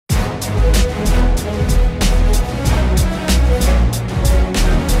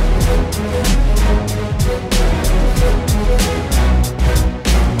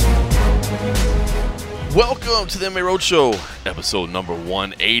Welcome to the MMA Roadshow, episode number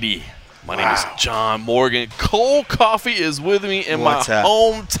 180. My name is John Morgan. Cold Coffee is with me in my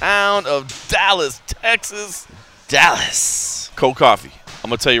hometown of Dallas, Texas. Dallas. Cold Coffee. I'm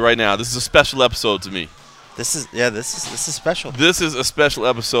going to tell you right now, this is a special episode to me. This is special. This is a special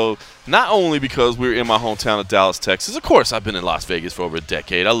episode, not only because we're in my hometown of Dallas, Texas. Of course, I've been in Las Vegas for over a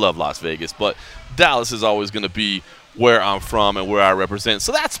decade. I love Las Vegas, but Dallas is always going to be where I'm from and where I represent.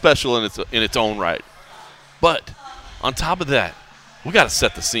 So that's special in its own right. But on top of that, we got to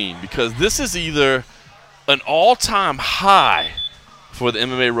set the scene because this is either an all-time high for the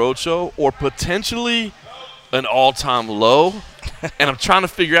MMA Roadshow or potentially an all-time low. And I'm trying to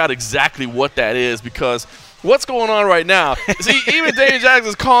figure out exactly what that is because what's going on right now? See, even Dave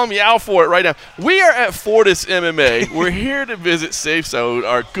Jackson's calling me out for it right now. We are at Fortis MMA. We're here to visit Safe. So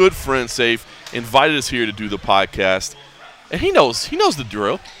our good friend Safe invited us here to do the podcast. And he knows the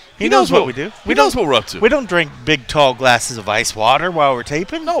drill. He knows what we do. He knows what we're up to. We don't drink big, tall glasses of ice water while we're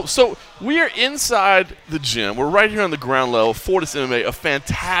taping. No, so we are inside the gym. We're right here on the ground level. Fortis MMA, a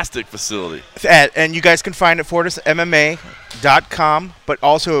fantastic facility. And you guys can find it at fortismma.com, but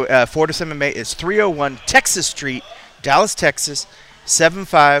also Fortis MMA is 301 Texas Street, Dallas, Texas,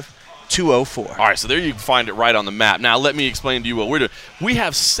 75204. All right, so there you can find it right on the map. Now, let me explain to you what we're doing. We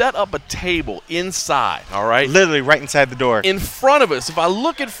have set up a table inside, all right? Literally right inside the door. In front of us, if I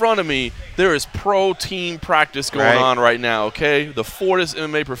look in front of me, there is pro team practice going on right now, okay? The Fortis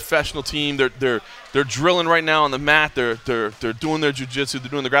MMA professional team, they're drilling right now on the mat. They're doing their jiu-jitsu.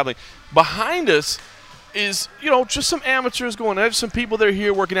 They're doing the grappling. Behind us is, just some amateurs going. There's some people that are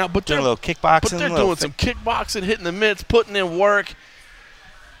here working out. But doing a little kickboxing. But they're doing some kickboxing, hitting the mitts, putting in work.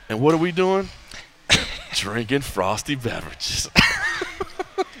 And what are we doing? Drinking frosty beverages.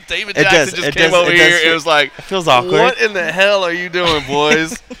 David Jackson just came over here and was like, it feels awkward. What in the hell are you doing,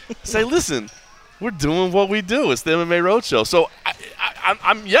 boys? Say, listen, we're doing what we do. It's the MMA Roadshow. So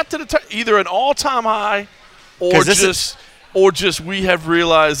I'm yet to either an all-time high or just we have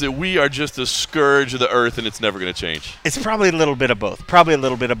realized that we are just a scourge of the earth and it's never going to change. It's probably a little bit of both.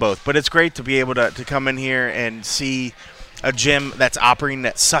 But it's great to be able to come in here and see a gym that's operating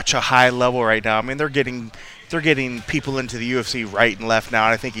at such a high level right now. I mean, they're getting people into the UFC right and left now.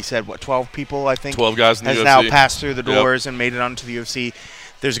 And I think he said, 12 people, I think? 12 guys in the UFC. Has now passed through the doors and made it onto the UFC.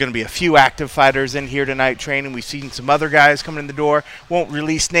 There's going to be a few active fighters in here tonight training. We've seen some other guys coming in the door. Won't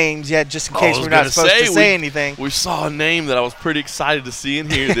release names yet just in case we're not supposed to say anything. We saw a name that I was pretty excited to see in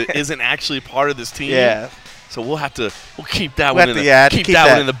here that isn't actually part of this team. Yeah. So we'll keep that one in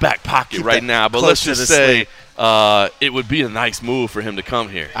the back pocket right now. But let's just say it would be a nice move for him to come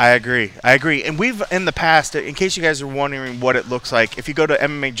here. I agree. And we've, in the past, in case you guys are wondering what it looks like, if you go to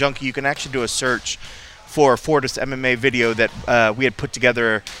MMA Junkie, you can actually do a search for a Fortis MMA video that we had put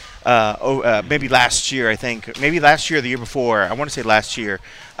together maybe last year, I think. Maybe last year or the year before. I want to say last year.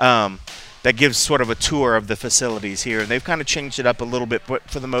 That gives sort of a tour of the facilities here. And they've kind of changed it up a little bit, but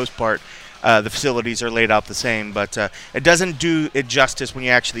for the most part, the facilities are laid out the same. But it doesn't do it justice when you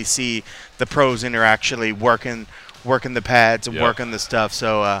actually see the pros and they're actually working the pads and working the stuff.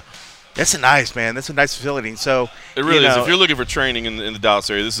 So that's nice, man. That's a nice facility. So it really is. If you're looking for training in the Dallas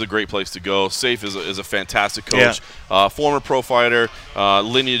area, this is a great place to go. Safe is a fantastic coach. Former pro fighter.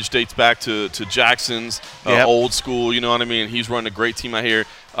 Lineage dates back to Jackson's old school. You know what I mean? He's running a great team out here.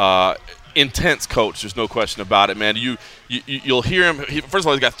 Intense coach, there's no question about it, man. You'll hear him. First of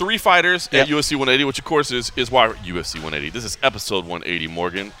all, he's got 3 fighters at UFC 180, which of course is why UFC 180. This is episode 180,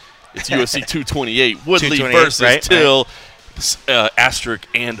 Morgan. It's UFC 228. Woodley versus Till, asterisk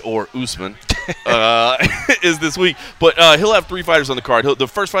and or Usman is this week. But he'll have 3 fighters on the card. The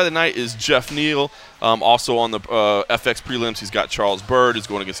first fight of the night is Jeff Neal. Also on the FX prelims, he's got Charles Byrd, who's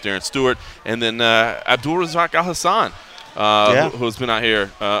going against Darren Stewart, and then Abdul Razak Al Hassan, who's been out here.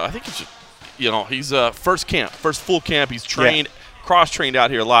 I think it's just. He's first full camp. He's trained, cross-trained out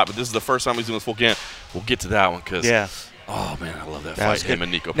here a lot, but this is the first time he's doing this full camp. We'll get to that one because, oh, man, I love that fight, him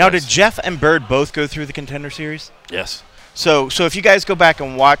and Nico. Now, did Jeff and Bird both go through the Contender Series? Yes. So if you guys go back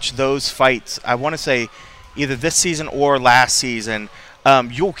and watch those fights, I want to say either this season or last season,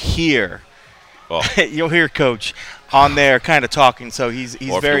 you'll hear Coach on there kind of talking. So he's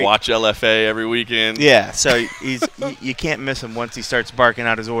or very. If you watch LFA every weekend. Yeah, so you can't miss him once he starts barking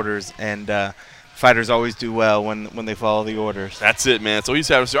out his orders, and fighters always do well when they follow the orders. That's it, man. So he's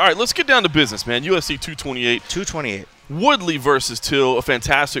having. All right, let's get down to business, man. UFC 228. 228. Woodley versus Till, a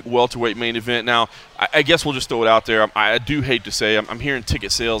fantastic welterweight main event. Now, I guess we'll just throw it out there. I do hate to say I'm hearing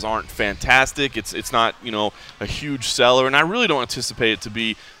ticket sales aren't fantastic. It's not, you know, a huge seller, and I really don't anticipate it to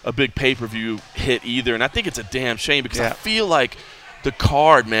be a big pay-per-view hit either. And I think it's a damn shame because I feel like the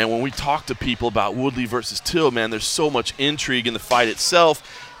card, man, when we talk to people about Woodley versus Till, man, there's so much intrigue in the fight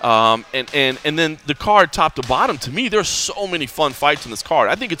itself. And then the card top to bottom, to me, there's so many fun fights in this card.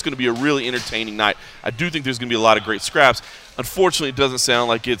 I think it's going to be a really entertaining night. I do think there's going to be a lot of great scraps. Unfortunately, it doesn't sound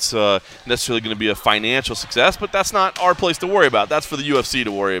like it's necessarily going to be a financial success, but that's not our place to worry about. That's for the UFC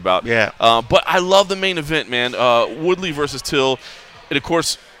to worry about. Yeah. But I love the main event, man. Woodley versus Till. And, of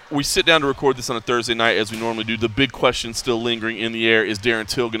course, we sit down to record this on a Thursday night as we normally do. The big question still lingering in the air, is Darren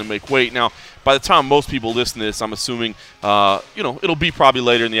Till going to make weight? Now, by the time most people listen to this, I'm assuming, you know, it'll be probably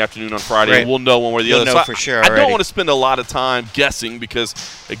later in the afternoon on Friday, and we'll know one way or the other. You'll know for sure I don't want to spend a lot of time guessing because,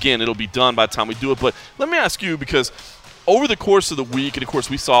 again, it'll be done by the time we do it. But let me ask you, because over the course of the week, and, of course,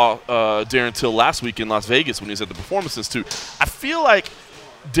 we saw Darren Till last week in Las Vegas when he was at the Performance Institute, I feel like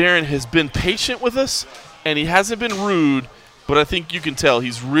Darren has been patient with us, and he hasn't been rude. But I think you can tell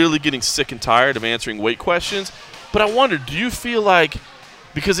he's really getting sick and tired of answering weight questions. But I wonder, do you feel like,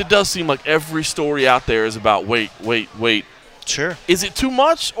 because it does seem like every story out there is about weight. Sure. Is it too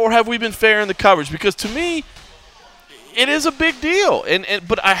much, or have we been fair in the coverage? Because to me, it is a big deal.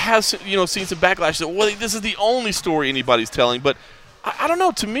 But I have, you know, seen some backlash that, well, this is the only story anybody's telling. But I don't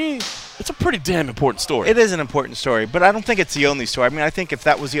know. To me, it's a pretty damn important story. It is an important story, but I don't think it's the only story. I mean, I think if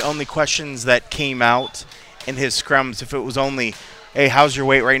that was the only questions that came out in his scrums, if it was only, hey, how's your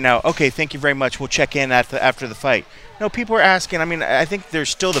weight right now? Okay, thank you very much. We'll check in after the fight. No, people are asking. I mean, I think there's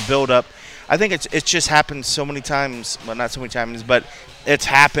still the build-up. I think it's just happened so many times. Well, not so many times, but it's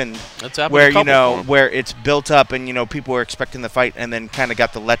happened where, you know, where it's built up and, you know, people were expecting the fight and then kind of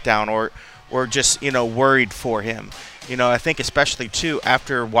got the letdown or just, you know, worried for him. You know, I think especially, too,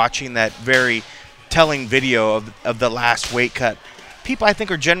 after watching that very telling video of the last weight cut, people, I think,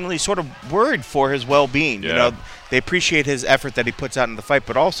 are generally sort of worried for his well-being. Yeah. You know, they appreciate his effort that he puts out in the fight,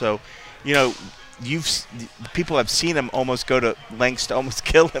 but also, you know, people have seen him almost go to lengths to almost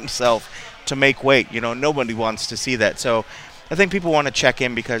kill himself to make weight. You know, nobody wants to see that. So I think people want to check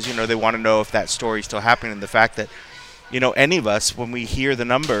in because, you know, they want to know if that story's still happening. And the fact that, you know, any of us, when we hear the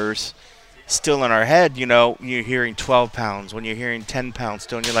numbers still in our head, you know, you're hearing 12 pounds, when you're hearing 10 pounds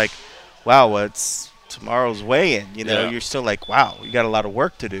still, and you're like, wow, it's tomorrow's weigh-in, you know, you're still like, wow, you got a lot of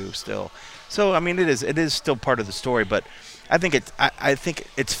work to do still. So I mean, it is still part of the story, but I think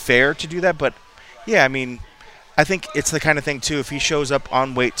it's fair to do that. But yeah, I mean, I think it's the kind of thing too. If he shows up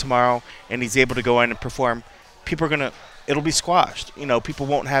on weight tomorrow and he's able to go in and perform, people are it'll be squashed. You know, people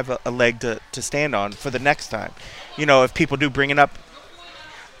won't have a leg to stand on for the next time. You know, if people do bring it up,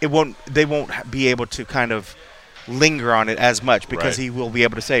 they won't be able to kind of linger on it as much because he will be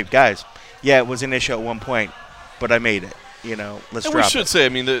able to say, guys, yeah, it was an issue at one point, but I made it. You know, let's drop it. We should say, I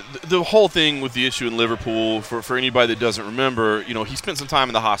mean, the whole thing with the issue in Liverpool, for anybody that doesn't remember, you know, he spent some time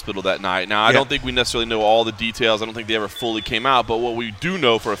in the hospital that night. Now, I don't think we necessarily know all the details. I don't think they ever fully came out. But what we do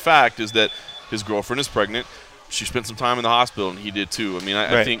know for a fact is that his girlfriend is pregnant. She spent some time in the hospital, and he did too. I mean,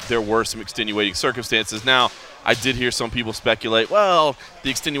 I think there were some extenuating circumstances. Now, I did hear some people speculate, well,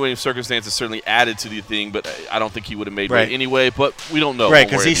 the extenuating circumstances certainly added to the thing, but I don't think he would have made weight anyway. But we don't know. Right,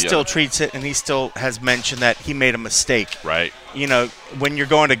 because he still treats it, and he still has mentioned that he made a mistake. Right. You know, when you're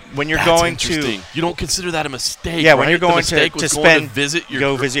going to, you don't consider that a mistake. Yeah, when you're going to visit your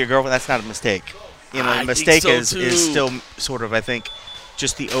girlfriend, that's not a mistake. You know, the mistake is still sort of, I think,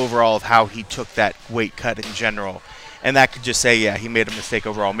 just the overall of how he took that weight cut in general. And that could just say, yeah, he made a mistake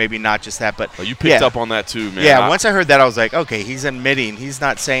overall. Maybe not just that, but you picked up on that too, man. Yeah, once I heard that, I was like, okay, he's admitting. He's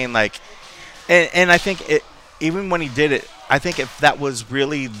not saying like – and I think even when he did it, I think if that was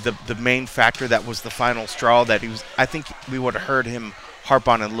really the main factor, that was the final straw that he was – I think we would have heard him harp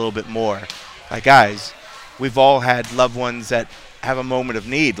on it a little bit more. Like, guys, we've all had loved ones that have a moment of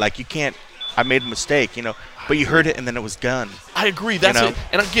need. Like, you can't – I made a mistake, you know. But you heard it, and then it was gone. I agree. That's it.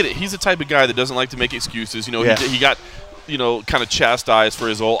 And I get it. He's the type of guy that doesn't like to make excuses. You know, he got, you know, kind of chastised for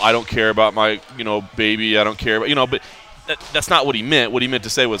his whole, I don't care about my, you know, baby. I don't care about, you know, but that's not what he meant. What he meant to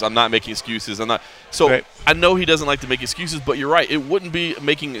say was, I'm not making excuses. I'm not. So I know he doesn't like to make excuses, but you're right. It wouldn't be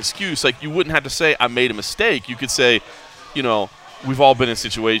making an excuse. Like, you wouldn't have to say, I made a mistake. You could say, you know, we've all been in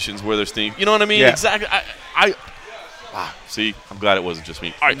situations where there's things, you know what I mean? Yeah. Exactly. See, I'm glad it wasn't just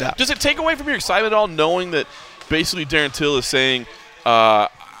me. All right, does it take away from your excitement at all knowing that basically Darren Till is saying,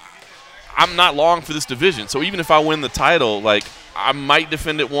 I'm not long for this division, so even if I win the title, like, I might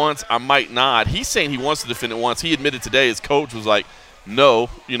defend it once, I might not. He's saying he wants to defend it once. He admitted today his coach was like, no,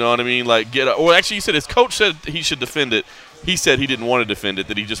 you know what I mean? Like, or actually, he said his coach said he should defend it. He said he didn't want to defend it,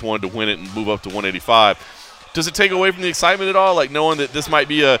 that he just wanted to win it and move up to 185. Does it take away from the excitement at all, like knowing that this might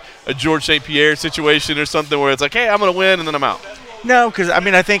be a George St. Pierre situation or something where it's like, hey, I'm going to win and then I'm out? No, because, I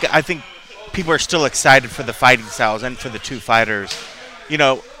mean, I think people are still excited for the fighting styles and for the two fighters. You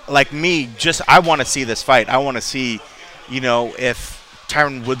know, like me, I want to see this fight. I want to see, you know, if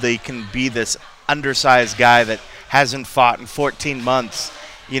Tyron Woodley can be this undersized guy that hasn't fought in 14 months,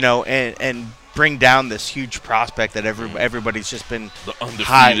 you know, and bring down this huge prospect that everybody's just been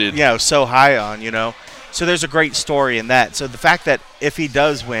high, you know, so high on, you know. So there's a great story in that. So the fact that if he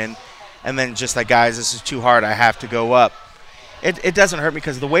does win and then just like, guys, this is too hard, I have to go up, it doesn't hurt me,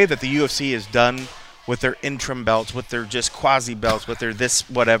 because the way that the UFC is done with their interim belts, with their just quasi belts, with their this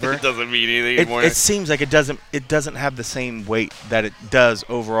whatever, it doesn't mean anything anymore. It seems like it doesn't have the same weight that it does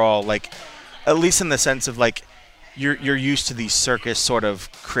overall, like at least in the sense of like you're used to these circus sort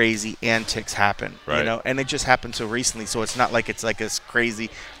of crazy antics happen, right. You know, and it just happened so recently, so it's not like it's like this crazy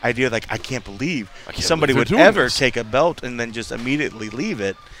idea like I can't believe somebody would ever take a belt and then just immediately leave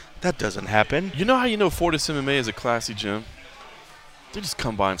it. That doesn't happen. You know how you know Fortis MMA is a classy gym? They just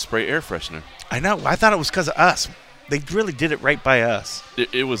come by and spray air freshener. I know. I thought it was because of us. They really did it right by us.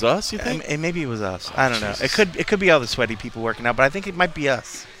 It was us, you think? And maybe it was us. I don't know. It could be all the sweaty people working out, but I think it might be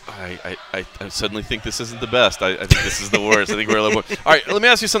us. I suddenly think this isn't the best. I think this is the worst. I think we're a little more. All right, let me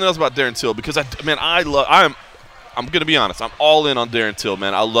ask you something else about Darren Till, because I'm going to be honest. I'm all in on Darren Till,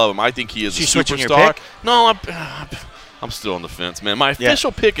 man. I love him. I think he is a superstar. Your pick? No, I'm still on the fence, man. My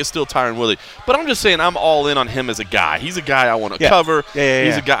official pick is still Tyron Woodley, but I'm just saying I'm all in on him as a guy. He's a guy I want to cover.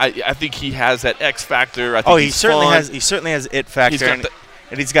 He's a guy. I think he has that X factor. I think he certainly has it factor,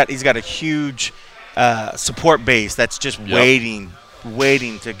 and he's got a huge support base that's just waiting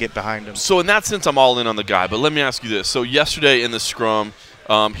to get behind him. So in that sense, I'm all in on the guy. But let me ask you this: so yesterday in the scrum,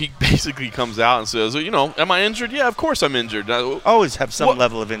 he basically comes out and says, you know, am I injured? Yeah, of course I'm injured. Always have some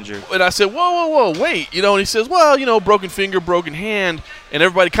level of injury. And I said, whoa, wait. You know, and he says, well, you know, broken finger, broken hand. And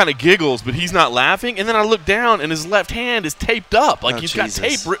everybody kind of giggles, but he's not laughing. And then I look down, and his left hand is taped up. Like he's got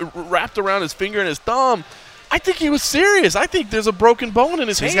tape wrapped around his finger and his thumb. I think he was serious. I think there's a broken bone in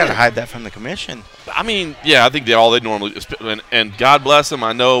his hand. He's got to hide that from the commission. I mean, yeah, I think they normally – and God bless him,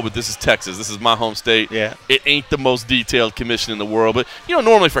 I know, but this is Texas. This is my home state. Yeah. It ain't the most detailed commission in the world. But, you know,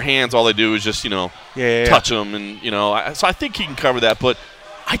 normally for hands, all they do is just, you know, touch them. And, you know, so I think he can cover that. But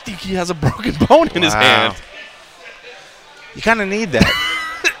I think he has a broken bone in his hand. You kind of need that.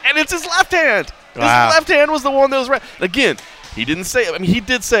 And it's his left hand. His left hand was the one that was right. Again, he didn't say – I mean, he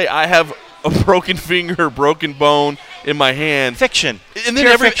did say, I have – a broken finger, broken bone in my hand. Fiction. And then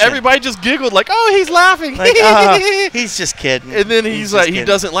everybody just giggled like, oh, he's laughing. Like, he's just kidding. And then he's like, he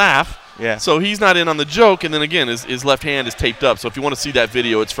doesn't laugh. Yeah. So he's not in on the joke. And then again, his left hand is taped up. So if you want to see that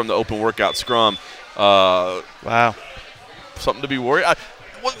video, it's from the open workout scrum. Wow. Something to be worried.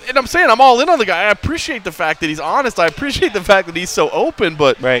 And I'm saying I'm all in on the guy. I appreciate the fact that he's honest. I appreciate the fact that he's so open.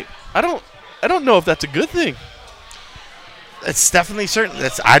 But I don't know if that's a good thing. It's definitely certain.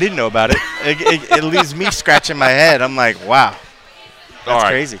 I didn't know about it. It leaves me scratching my head. I'm like, wow, that's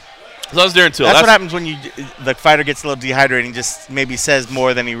crazy. So that was Darren Till. That's what happens when the fighter gets a little dehydrated and just maybe says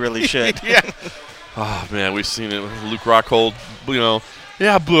more than he really should. Yeah. Oh man, we've seen it. Luke Rockhold, you know.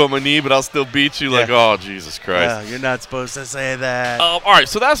 Yeah, I blew up my knee, but I'll still beat you. Like, oh, Jesus Christ. You're not supposed to say that. All right,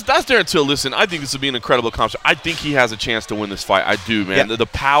 so that's Darren Till. Listen, I think this would be an incredible accomplishment. I think he has a chance to win this fight. I do, man. The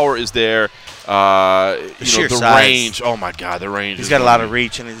power is there. The range. Oh, my God, the range. He's got a lot of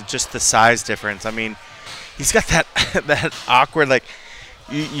reach, and it's just the size difference. I mean, he's got that awkward, like,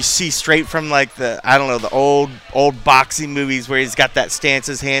 you see straight from, like, the old boxing movies where he's got that stance.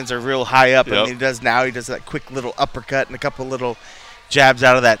 His hands are real high up, and he does that quick little uppercut and a couple little jabs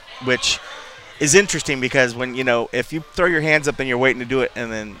out of that, which is interesting because when, you know, if you throw your hands up and you're waiting to do it and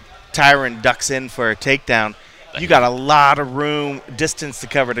then Tyron ducks in for a takedown, you got a lot of distance to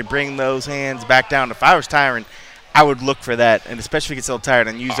cover to bring those hands back down. If I was Tyron, I would look for that, and especially if he gets a little tired,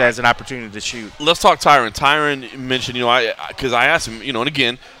 and use that as an opportunity to shoot. Let's talk Tyron. Tyron mentioned, you know, because I asked him, you know, and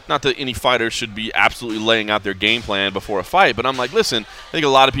again, not that any fighter should be absolutely laying out their game plan before a fight, but I'm like, listen, I think a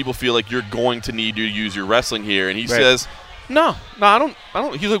lot of people feel like you're going to need to use your wrestling here, and he says, No, I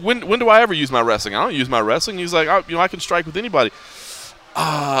don't. He's like, when do I ever use my wrestling? I don't use my wrestling. He's like, I can strike with anybody.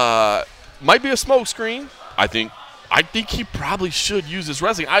 Might be a smoke screen. I think he probably should use his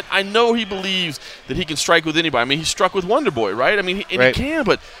wrestling. I know he believes that he can strike with anybody. I mean, he struck with Wonder Boy, right? I mean, he can,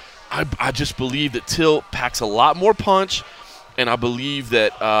 but I just believe that Till packs a lot more punch, and I believe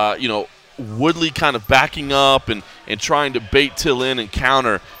that Woodley kind of backing up and trying to bait Till in and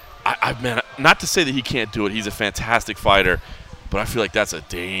counter. Man, not to say that he can't do it. He's a fantastic fighter. but I feel like that's a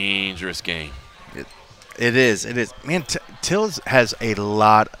dangerous game. It is. Man, Till has a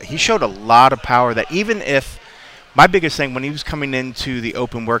lot. He showed a lot of power that even if my biggest thing when he was coming into the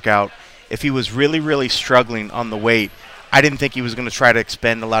open workout, if he was really, really struggling on the weight, I didn't think he was going to try to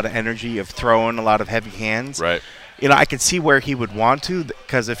expend a lot of energy of throwing a lot of heavy hands. Right. I could see where he would want to,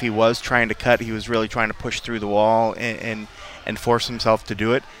 because if he was trying to cut, he was really trying to push through the wall and force himself to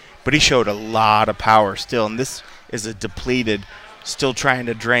do it. But he showed a lot of power still, and this is a depleted, still trying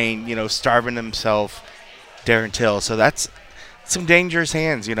to drain, starving himself, Darren Till. So that's some dangerous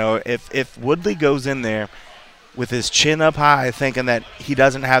hands. If Woodley goes in there with his chin up high, thinking that he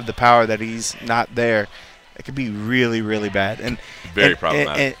doesn't have the power, that he's not there, it could be really, really bad. And very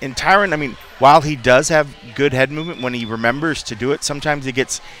problematic. And Tyron, while he does have good head movement when he remembers to do it, sometimes he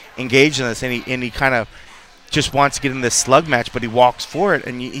gets engaged in this and he kind of just wants to get in this slug match, but he walks for it.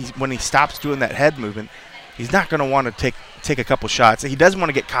 And when he stops doing that head movement, he's not going to want to take a couple shots. He doesn't want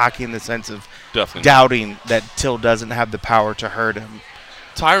to get cocky in the sense of doubting that Till doesn't have the power to hurt him.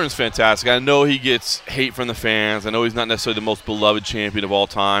 Tyron's fantastic. I know he gets hate from the fans. I know he's not necessarily the most beloved champion of all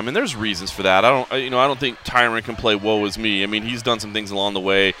time, and there's reasons for that. I don't think Tyron can play woe is me. He's done some things along the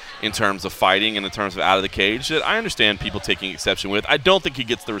way in terms of fighting and in terms of out of the cage that I understand people taking exception with. I don't think he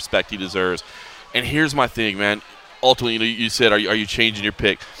gets the respect he deserves. And here's my thing, man. Ultimately, you said, are you changing your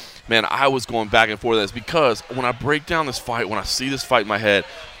pick? Man, I was going back and forth with this because when I break down this fight, when I see this fight in my head,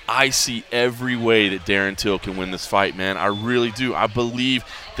 I see every way that Darren Till can win this fight, man. I really do. I believe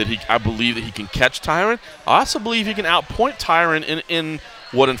that he can catch Tyron. I also believe he can outpoint Tyron in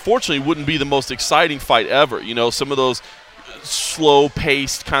what unfortunately wouldn't be the most exciting fight ever. Some of those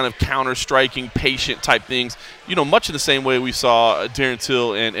slow-paced, kind of counter-striking, patient type things. Much in the same way we saw Darren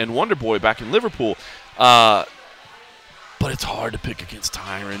Till and Wonderboy back in Liverpool. But it's hard to pick against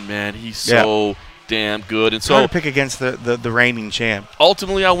Tyron, man. He's so damn good, and so hard to pick against the reigning champ.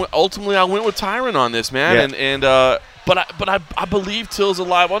 Ultimately, I went with Tyron on this, man, but I believe Till's a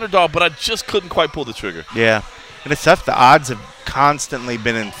live underdog, but I just couldn't quite pull the trigger. Yeah, and it's tough. The odds have constantly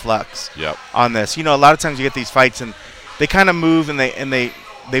been in flux. On this, a lot of times you get these fights and they kind of move and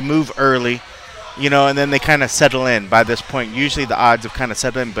they move early, and then they kind of settle in. By this point, usually the odds have kind of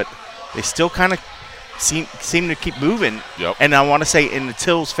settled in, but they still kind of seem to keep moving. And I want to say in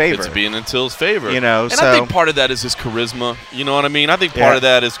Till's favor. It's being in Till's favor. And I think part of that is his charisma. You know what I mean? I think part of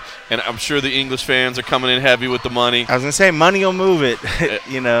that is, and I'm sure the English fans are coming in heavy with the money. I was going to say, money will move it.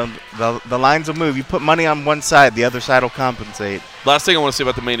 The lines will move. You put money on one side, the other side will compensate. Last thing I want to say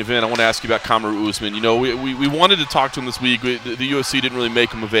about the main event, I want to ask you about Kamaru Usman. We wanted to talk to him this week. The UFC didn't really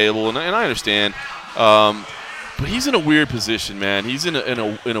make him available, and I understand. But he's in a weird position, man. He's in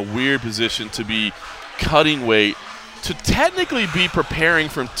a weird position to be cutting weight, to technically be preparing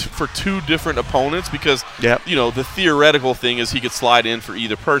for two different opponents, because the theoretical thing is he could slide in for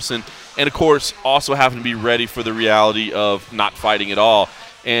either person, and of course also having to be ready for the reality of not fighting at all.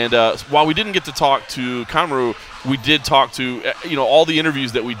 And while we didn't get to talk to Kamaru, we did talk to all the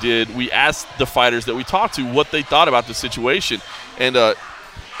interviews that we did. We asked the fighters that we talked to what they thought about the situation. And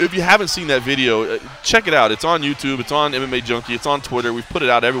if you haven't seen that video, check it out. It's on YouTube. It's on MMA Junkie. It's on Twitter. We've put it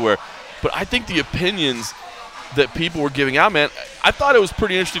out everywhere. But I think the opinions that people were giving out, man, I thought it was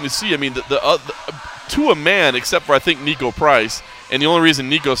pretty interesting to see. To a man, except for I think Nico Price, and the only reason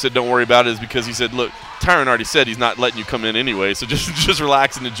Nico said don't worry about it is because he said, look, Tyron already said he's not letting you come in anyway, so just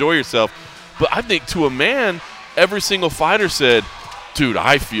relax and enjoy yourself. But I think to a man, every single fighter said, dude,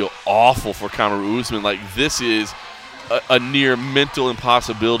 I feel awful for Kamaru Usman. Like, this is a near mental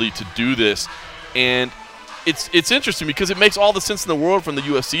impossibility to do this. And it's interesting because it makes all the sense in the world from the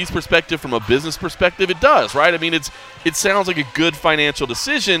UFC's perspective, from a business perspective. It does, right? It sounds like a good financial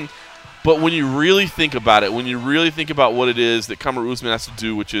decision, but when you really think about it, when you really think about what it is that Kamaru Usman has to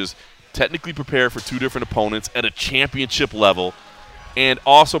do, which is technically prepare for two different opponents at a championship level, and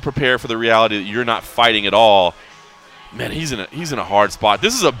also prepare for the reality that you're not fighting at all, man, he's in a hard spot.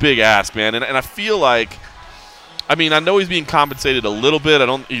 This is a big ask, man, and I feel like, I know he's being compensated a little bit.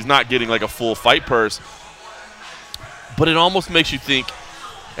 He's not getting like a full fight purse. But it almost makes you think,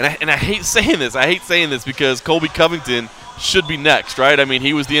 and I hate saying this. I hate saying this because Colby Covington should be next, right?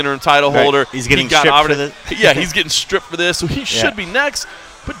 He was the interim title holder. He's getting stripped for this. Yeah, he's getting stripped for this, so he should be next.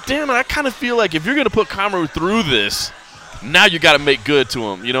 But damn it, I kind of feel like if you're going to put Kamaru through this, now you got to make good to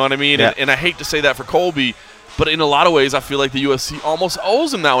him. You know what I mean? Yeah. And I hate to say that for Colby, but in a lot of ways, I feel like the UFC almost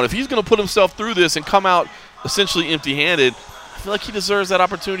owes him that one. If he's going to put himself through this and come out essentially empty-handed, I feel like he deserves that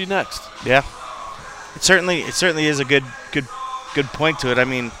opportunity next. Yeah. It certainly is a good point to it. I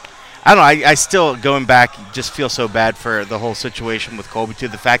don't know. I still, going back, just feel so bad for the whole situation with Colby, too.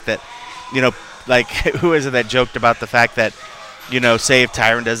 The fact that, like, who is it that joked about the fact that say if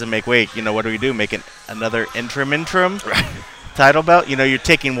Tyron doesn't make weight, what do? Make another interim title belt? You're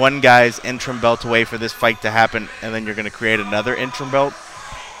taking one guy's interim belt away for this fight to happen, and then you're going to create another interim belt.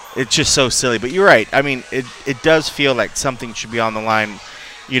 It's just so silly. But you're right. I mean, it does feel like something should be on the line.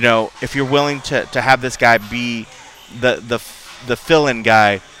 If you're willing to have this guy be the fill-in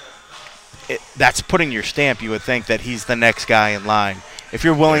guy, that's putting your stamp. You would think that he's the next guy in line. If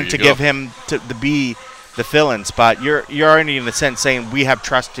you're willing to give him to be the fill-in spot, you're already in a sense saying we have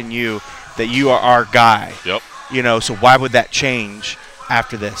trust in you that you are our guy. Yep. So why would that change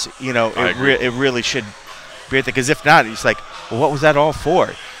after this? It really should be there, because if not, it's like, well, what was that all for?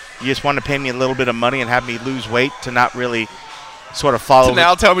 You just want to pay me a little bit of money and have me lose weight to not really sort of follow. To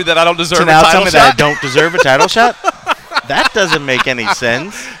now tell me that I don't deserve a title shot? To now tell me that I don't deserve a title shot? That doesn't make any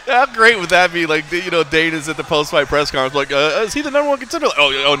sense. How great would that be? Like, Dana's at the post-fight press conference, like, is he the number one contender?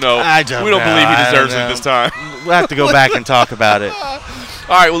 Oh no. We don't believe he deserves it this time. We'll have to go back and talk about it.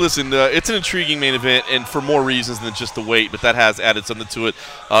 All right, well, listen, it's an intriguing main event, and for more reasons than just the weight, but that has added something to it.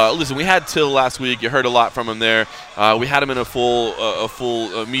 Listen, we had Till last week. You heard a lot from him there. We had him in a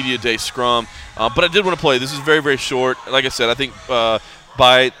full media day scrum, but I did want to play. This is very, very short. Like I said, I think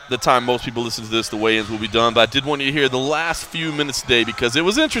by the time most people listen to this, the weigh-ins will be done, but I did want you to hear the last few minutes today because it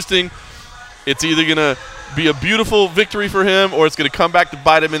was interesting. It's either going to be a beautiful victory for him or it's going to come back to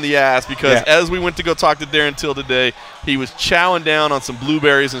bite him in the ass because as we went to go talk to Darren Till today, he was chowing down on some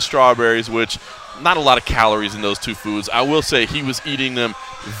blueberries and strawberries, which not a lot of calories in those two foods. I will say he was eating them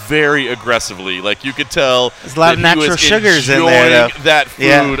very aggressively. Like you could tell there's a lot of natural sugars in there, though. That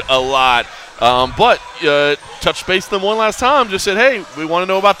food a lot. But touched base with them one last time, just said, hey, we want to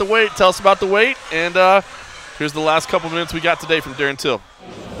know about the weight. Tell us about the weight. And here's the last couple minutes we got today from Darren Till.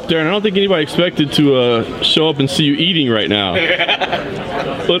 Darren, I don't think anybody expected to show up and see you eating right now.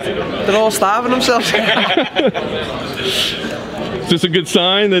 They're all starving themselves. Is this a good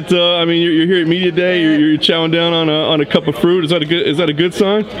sign that you're here at media day? You're chowing down on a cup of fruit. Is that a good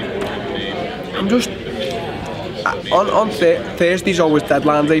sign? I'm just on Thursday's always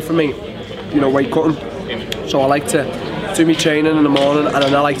deadline day for me. Weight cutting. So I like to do my training in the morning, and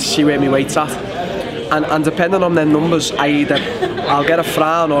then I like to see where my weight's at. And depending on their numbers, I'll get a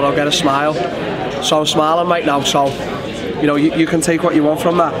frown or I'll get a smile. So I'm smiling right now, so you can take what you want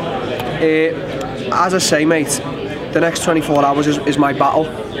from that. As I say, mate, the next 24 hours is my battle.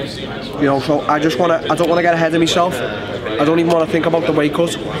 So I don't want to get ahead of myself. I don't even want to think about the weight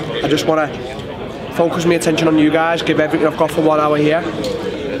cut. I just want to focus my attention on you guys, give everything I've got for 1 hour here,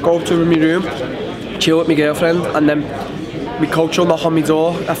 go up to my room, chill with my girlfriend, and then my coach will knock on my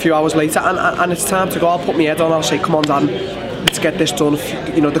door a few hours later, and it's time to go. I'll put my head on. I'll say, "Come on, Dan, let's get this done."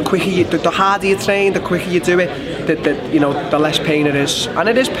 The quicker, the harder you train, the quicker you do it, the less pain it is, and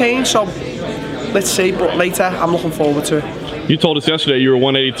it is pain. So let's see. But later, I'm looking forward to it. You told us yesterday you were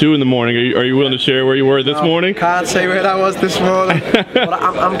 182 in the morning. Are you willing to share where you were this morning? Can't say where I was this morning, but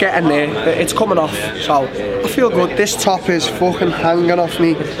I'm getting there. It's coming off, so I feel good. This top is fucking hanging off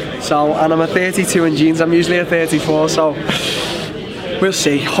me. So, and I'm a 32 in jeans. I'm usually a 34, so we'll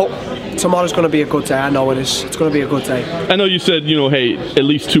see. Tomorrow's going to be a good day. I know it is. It's going to be a good day. I know you said, hey, at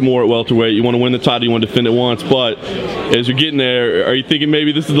least 2 more at welterweight. You want to win the title, you want to defend it once, but as you're getting there, are you thinking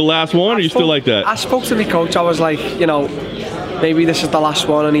maybe this is the last one, or you still like that? I spoke to my coach. I was like, maybe this is the last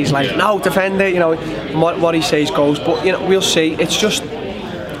one, and he's like, no, defend it. What he says goes. But we'll see. It's just,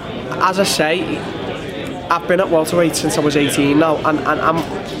 as I say, I've been at welterweight since I was 18 now, and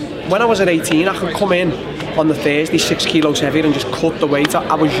when I was at 18, I could come in on the Thursday 6 kilos heavier and just cut the weight.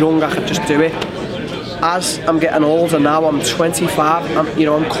 I was young, I could just do it. As I'm getting older now, I'm 25.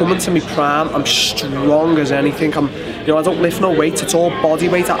 I'm coming to my prime. I'm strong as anything. I don't lift no weight. It's all body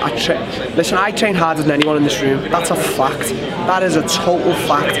weight. Listen, I train harder than anyone in this room. That's a fact. That is a total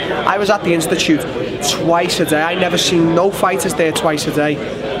fact. I was at the Institute twice a day. I never seen no fighters there twice a day.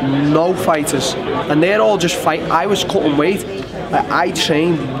 No fighters, and they're all just fight. I was cutting weight. I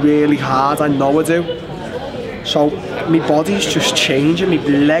train really hard. I know I do. So my body's just changing. My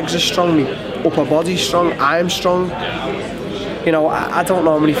legs are strong. My upper body's strong. I'm strong. I don't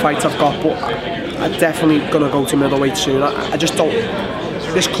know how many fights I've got, but I'm definitely gonna go to middleweight soon. I just don't.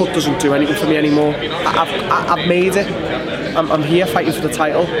 This cut doesn't do anything for me anymore. I've made it. I'm here fighting for the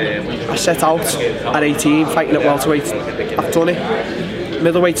title. I set out at 18 fighting at welterweight. I've done it.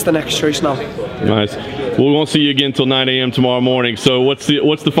 Middleweight's the next choice now. Nice. Well, we won't see you again until 9 a.m. tomorrow morning. So what's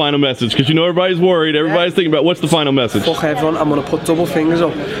the final message? Because everybody's worried. Everybody's thinking about what's the final message. Fuck everyone. I'm going to put double fingers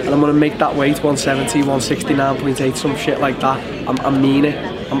up and I'm going to make that weight 170, 169.8, some shit like that. I mean it.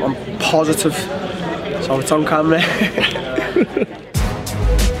 I'm positive. So it's on camera.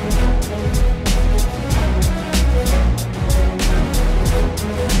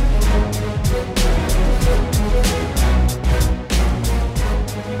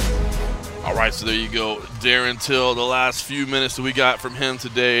 right, so there you go. Darren Till, the last few minutes that we got from him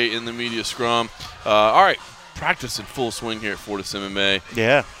today in the media scrum. All right, practice in full swing here at Fortis MMA.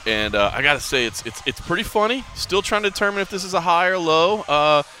 Yeah. And I got to say, it's pretty funny. Still trying to determine if this is a high or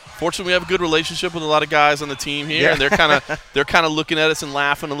low. Fortunately, we have a good relationship with a lot of guys on the team here, and they're kind of looking at us and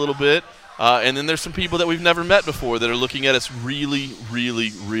laughing a little bit. And then there's some people that we've never met before that are looking at us really,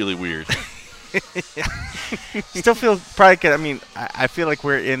 really, really weird. Still feel probably good. I mean, I feel like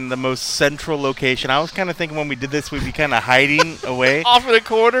we're in the most central location. I was kind of thinking when we did this, we'd be kind of hiding away. Off in the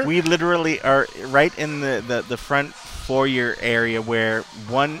corner? We literally are right in the front foyer area where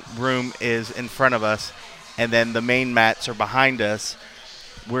one room is in front of us, and then the main mats are behind us.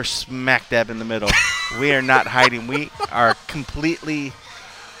 We're smack dab in the middle. We are not hiding. We are completely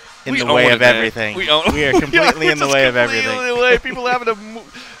in the way of everything. We are completely in the way of everything. People having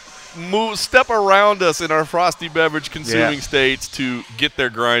to step around us in our frosty beverage consuming states to get their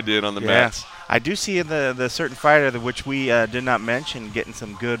grind in on the mats. I do see the certain fighter, which we did not mention, getting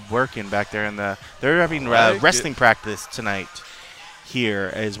some good work in back there. They're having wrestling practice tonight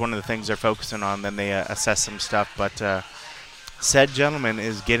here is one of the things they're focusing on. Then they assess some stuff. But said gentleman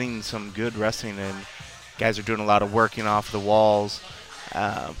is getting some good wrestling in. Guys are doing a lot of working off the walls,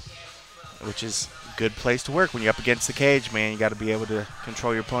 which is good place to work when you're up against the cage, man. You got to be able to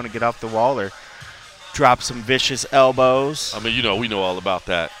control your opponent, get off the wall, or drop some vicious elbows. I mean, we know all about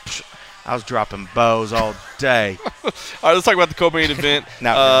that. I was dropping bows all day. All right, let's talk about the co-main event.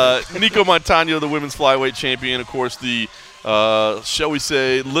 Nico Montano, the women's flyweight champion, of course, the shall we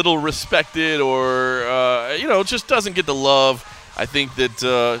say little respected or just doesn't get the love I think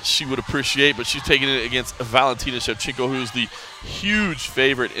that she would appreciate, but she's taking it against Valentina Shevchenko, who's the huge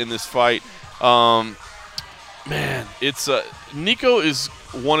favorite in this fight. Man, it's Nico is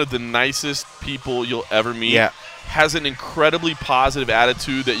one of the nicest people you'll ever meet. Yeah. Has an incredibly positive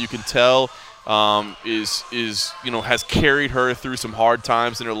attitude that you can tell has carried her through some hard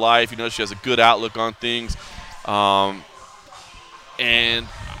times in her life. She has a good outlook on things. And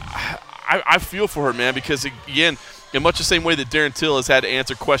I feel for her, man, because, again, in much the same way that Darren Till has had to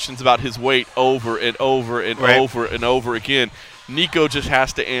answer questions about his weight over and over and over and over again, Nico just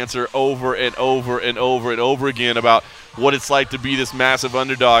has to answer over and over and over and over again about what it's like to be this massive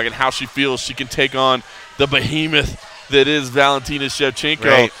underdog and how she feels she can take on the behemoth that is Valentina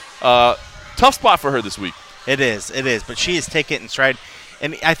Shevchenko. Tough spot for her this week. It is, but she has taken it in stride.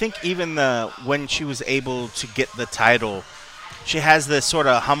 And I think even when she was able to get the title, she has this sort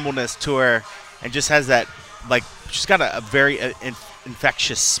of humbleness to her and just has that, like, she's got a very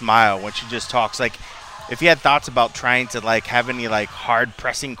infectious smile when she just talks. Like, if you had thoughts about trying to, like, have any, like, hard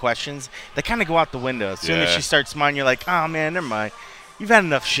pressing questions, they kind of go out the window. As soon as she starts smiling, you're like, oh, man, never mind. You've had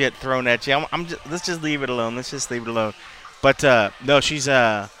enough shit thrown at you. Let's just leave it alone. But, no, she's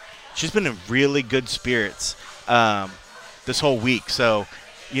been in really good spirits this whole week. So,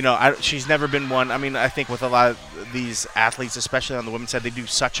 she's never been one. I mean, I think with a lot of these athletes, especially on the women's side, they do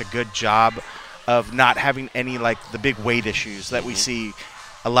such a good job of not having any, like, the big weight issues that we see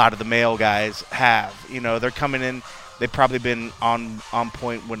a lot of the male guys have. They're coming in. They've probably been on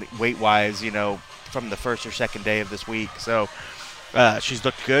point weight-wise, from the first or second day of this week. So she's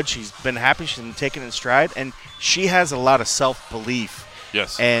looked good. She's been happy. She's been taken in stride. And she has a lot of self-belief.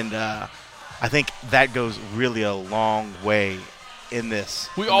 Yes. And I think that goes really a long way in this.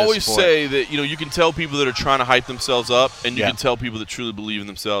 We always say that, you can tell people that are trying to hype themselves up, and you can tell people that truly believe in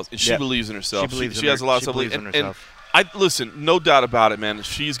themselves. And she believes in herself. She has a lot of self-belief. And listen, no doubt about it, man.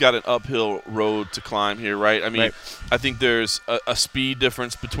 She's got an uphill road to climb here, right? I mean, I think there's a speed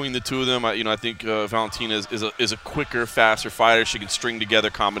difference between the two of them. I think Valentina is a quicker, faster fighter. She can string together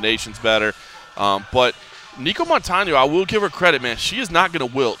combinations better. But Nico Montano, I will give her credit, man. She is not going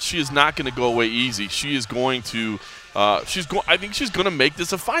to wilt. She is not going to go away easy. She is going to I think she's going to make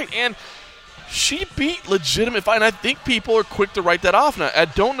this a fight. And she beat legitimate fight. And I think people are quick to write that off. Now, I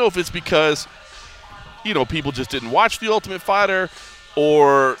don't know if it's because people just didn't watch The Ultimate Fighter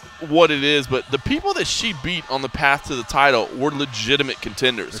or what it is, but the people that she beat on the path to the title were legitimate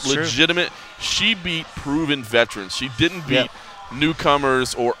contenders. That's legitimate. True. She beat proven veterans. She didn't beat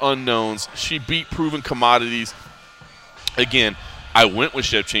newcomers or unknowns. She beat proven commodities. Again, I went with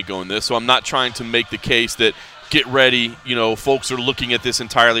Shevchenko in this, so I'm not trying to make the case that get ready, folks are looking at this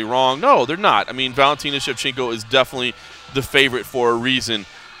entirely wrong. No, they're not. I mean, Valentina Shevchenko is definitely the favorite for a reason.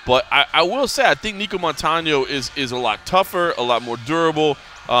 But I will say I think Nico Montano is a lot tougher, a lot more durable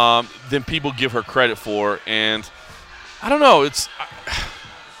than people give her credit for. And I don't know.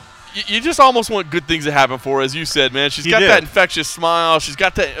 you just almost want good things to happen for her, as you said, man. She's got that infectious smile. She's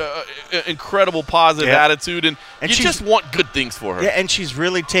got that incredible positive attitude, and you just want good things for her. Yeah, and she's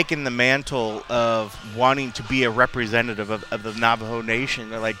really taken the mantle of wanting to be a representative of the Navajo Nation.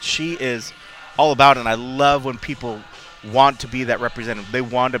 Like, she is all about it, and I love when people want to be that representative. They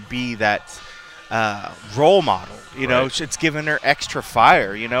want to be that role model. You know, it's given her extra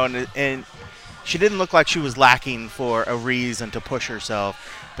fire, you know, and she didn't look like she was lacking for a reason to push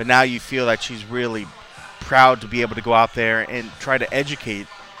herself. But now you feel like she's really proud to be able to go out there and try to educate,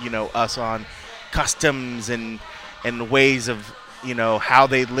 you know, us on customs and ways of, you know, how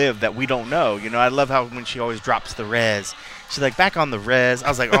they live that we don't know. You know, I love how when she always drops the res, she's like, back on the res. I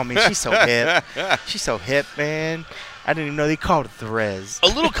was like, oh, man, she's so hip. She's so hip, man. I didn't even know they called it the res. A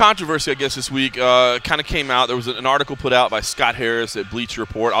little controversy, I guess, this week kind of came out. There was an article put out by Scott Harris at Bleacher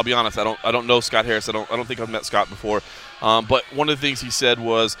Report. I'll be honest, I don't know Scott Harris. I don't think I've met Scott before. But one of the things he said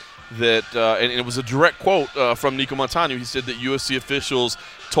was that, and it was a direct quote from Nico Montano. He said that UFC officials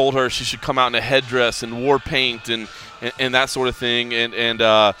told her she should come out in a headdress and war paint and that sort of thing.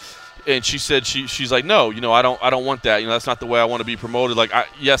 And she said she's like, no, you know, I don't want that. You know, that's not the way I want to be promoted. Like,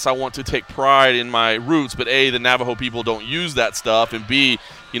 yes, I want to take pride in my roots, but A, the Navajo people don't use that stuff, and B,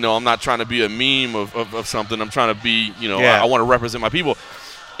 you know, I'm not trying to be a meme of something. I'm trying to be, you know, I want to represent my people.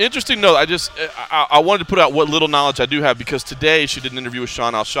 Interesting note. I wanted to put out what little knowledge I do have, because today she did an interview with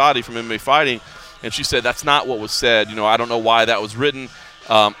Sean Al-Shadi from MMA Fighting, and she said that's not what was said. You know, I don't know why that was written.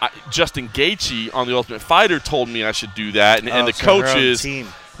 Justin Gaethje on The Ultimate Fighter told me I should do that, and the coaches.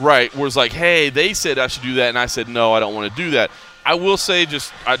 Right, was like, hey, they said I should do that, and I said, no, I don't want to do that. I will say,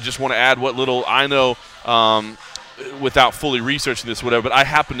 I just want to add what little I know without fully researching this, whatever, but I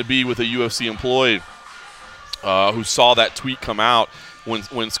happen to be with a UFC employee who saw that tweet come out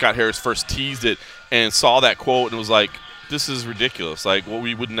when Scott Harris first teased it, and saw that quote and was like, this is ridiculous. Like, well,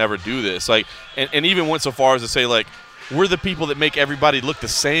 we would never do this. Like, and even went so far as to say, like, we're the people that make everybody look the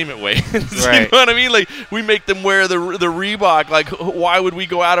same at weigh-ins. Right. You know what I mean? Like, we make them wear the Reebok. Like, why would we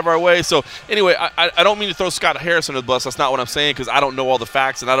go out of our way? So, anyway, I don't mean to throw Scott Harris under the bus. That's not what I'm saying, because I don't know all the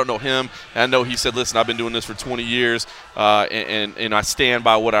facts, and I don't know him. And I know he said, listen, I've been doing this for 20 years, and I stand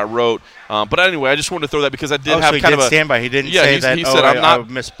by what I wrote. But anyway, I just wanted to throw that because I did have kind of a – stand by. He didn't say that, he said, I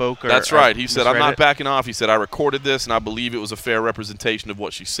misspoke. That's right. He said, I'm not backing off. He said, I recorded this, and I believe it was a fair representation of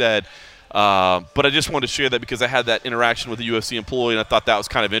what she said. But I just wanted to share that because I had that interaction with a UFC employee, and I thought that was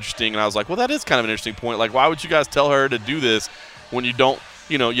kind of interesting. And I was like, well, that is kind of an interesting point. Like, why would you guys tell her to do this when you don't,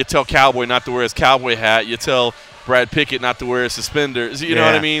 you know, you tell Cowboy not to wear his cowboy hat. You tell Brad Pickett not to wear his suspenders. You know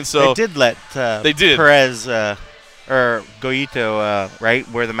what I mean? So they did let Perez or Goyito, right,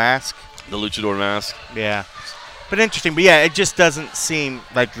 wear the mask. The luchador mask. Yeah. But interesting. But, yeah, it just doesn't seem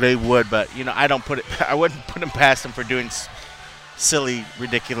like they would. But, you know, I wouldn't put them past them for doing silly,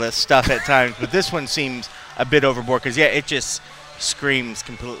 ridiculous stuff at times, but this one seems a bit overboard because, it just screams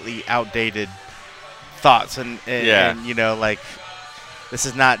completely outdated thoughts, and you know, like, this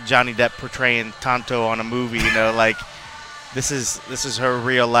is not Johnny Depp portraying Tonto on a movie, you know, like, this is her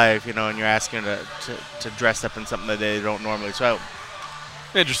real life, you know, and you're asking her to dress up in something that they don't normally. So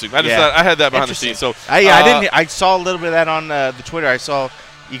interesting. I had that behind the scenes. So I saw a little bit of that on the Twitter. I saw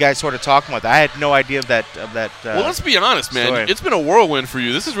you guys sort of talking about that. I had no idea of that. Well, let's be honest, man. Story. It's been a whirlwind for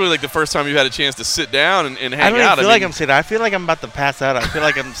you. This is really like the first time you've had a chance to sit down and hang out. I don't feel like I'm sitting. I feel like I'm about to pass out. I feel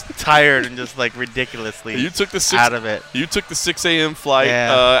like I'm tired and just like ridiculously out of it. You took the 6 a.m. flight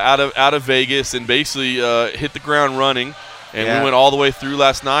out of Vegas and basically hit the ground running. And we went all the way through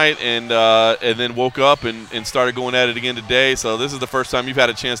last night and then woke up and started going at it again today. So this is the first time you've had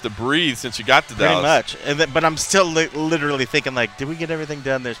a chance to breathe since you got to Dallas. Pretty much. But I'm still literally thinking, like, did we get everything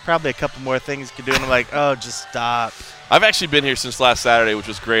done? There's probably a couple more things you could do. And I'm like, oh, just stop. I've actually been here since last Saturday, which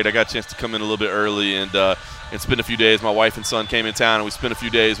was great. I got a chance to come in a little bit early and spend a few days. My wife and son came in town, and we spent a few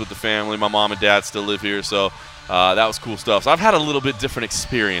days with the family. My mom and dad still live here, so that was cool stuff. So I've had a little bit different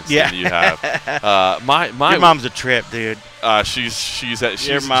experience than you have. Your mom's a trip, dude.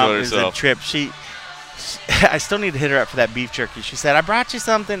 Your mom is a trip. I still need to hit her up for that beef jerky. She said, I brought you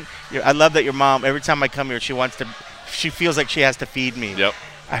something. I love that your mom, every time I come here, she feels like she has to feed me. Yep.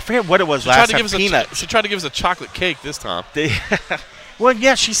 I forget what it was last time. She tried to give us a chocolate cake this time. Well,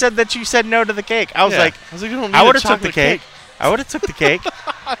 yeah, she said that you said no to the cake. I was like, you don't need I would have took the cake. I would have took the cake.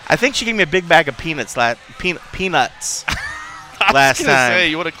 I think she gave me a big bag of peanuts last time.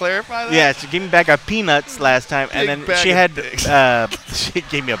 You want to clarify that? Yeah, she gave me a bag of peanuts last time, and then she had she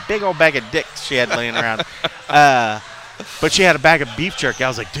gave me a big old bag of dicks she had laying around. But she had a bag of beef jerky. I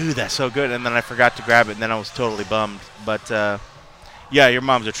was like, dude, that's so good. And then I forgot to grab it, and then I was totally bummed. But yeah, your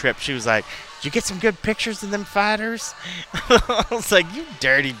mom's a trip. She was like, Did you get some good pictures of them fighters? I was like, you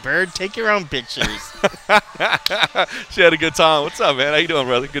dirty bird, take your own pictures. She had a good time. What's up, man? How you doing,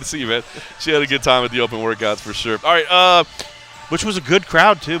 brother? Good to see you, man. She had a good time at the open workouts for sure. All right. Which was a good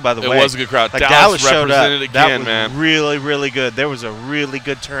crowd, too, by the way. It was a good crowd. Like Dallas showed represented up. again, that was man. really, really good. There was a really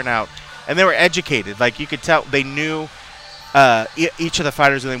good turnout. And they were educated. Like, you could tell they knew each of the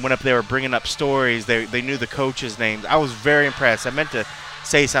fighters when they went up, they were bringing up stories. They knew the coaches' names. I was very impressed. I meant to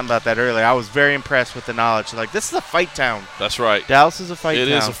say something about that earlier. I was very impressed with the knowledge. Like, this is a fight town. That's right. Dallas is a fight town. It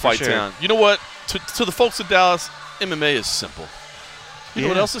is a fight town. You know what? To the folks in Dallas, MMA is simple. You know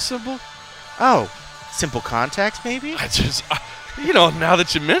what else is simple? Oh, simple contacts, maybe? Now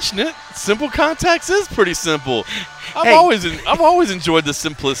that you mention it, simple contacts is pretty simple. I've always enjoyed the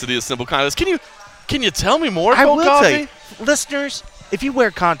simplicity of simple contacts. Can you tell me more, I will Coffee? tell you. Listeners, if you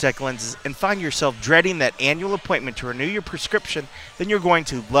wear contact lenses and find yourself dreading that annual appointment to renew your prescription, then you're going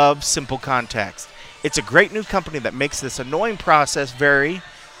to love Simple Contacts. It's a great new company that makes this annoying process very,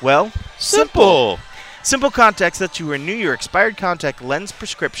 well, simple. Simple Contacts lets you renew your expired contact lens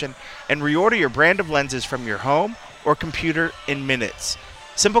prescription and reorder your brand of lenses from your home or computer in minutes.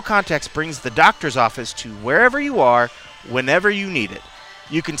 Simple Contacts brings the doctor's office to wherever you are, whenever you need it.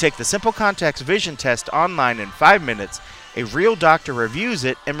 You can take the Simple Contacts vision test online in 5 minutes. A real doctor reviews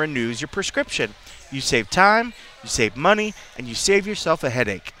it and renews your prescription. You save time, you save money, and you save yourself a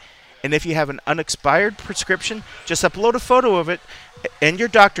headache. And if you have an unexpired prescription, just upload a photo of it and your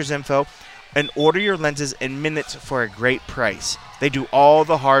doctor's info and order your lenses in minutes for a great price. They do all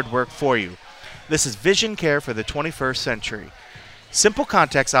the hard work for you. This is vision care for the 21st century. Simple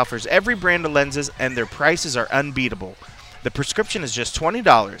Contacts offers every brand of lenses and their prices are unbeatable. The prescription is just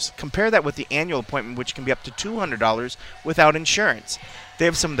 $20. Compare that with the annual appointment, which can be up to $200 without insurance. They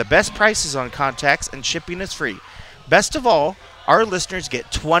have some of the best prices on contacts, and shipping is free. Best of all, our listeners get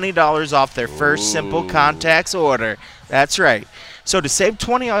 $20 off their first Simple Contacts order. That's right. So to save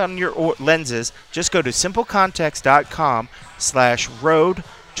 $20 on your lenses, just go to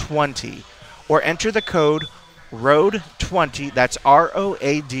simplecontacts.com/road20 or enter the code ROAD20, that's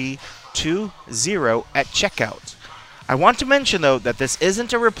ROAD20 at checkout. I want to mention, though, that this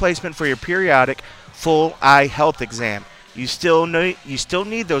isn't a replacement for your periodic full eye health exam. You still need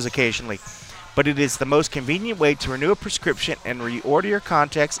those occasionally, but it is the most convenient way to renew a prescription and reorder your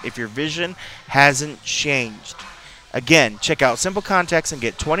contacts if your vision hasn't changed. Again, check out Simple Contacts and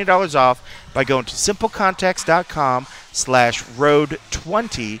get $20 off by going to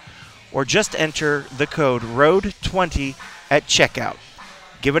simplecontacts.com/road20 or just enter the code ROAD20 at checkout.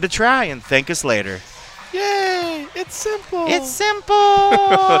 Give it a try and thank us later. Yay! It's simple. It's simple.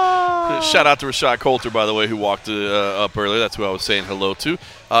 Shout out to Rashad Coulter, by the way, who walked up earlier. That's who I was saying hello to.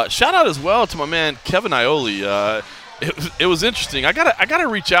 Shout out as well to my man Kevin Ioli. It was interesting. I gotta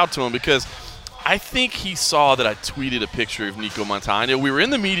reach out to him because I think he saw that I tweeted a picture of Nico Montano. We were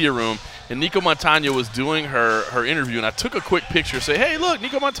in the media room, and Nico Montano was doing her interview, and I took a quick picture, say, hey, look,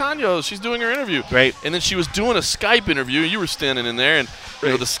 Nico Montano, she's doing her interview. Right. And then she was doing a Skype interview. You were standing in there, and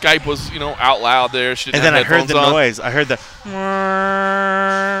the Skype was, out loud there. She didn't and then have I heard the on. noise. I heard the.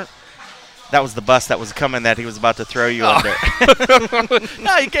 That was the bus that was coming that he was about to throw you under.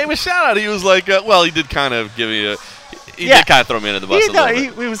 No, he gave a shout out. He was like, he did kind of give me a. He did kind of throw me under the bus a little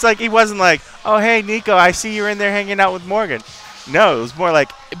bit. He was like, he wasn't like, oh, hey, Nico, I see you're in there hanging out with Morgan. No, it was more like.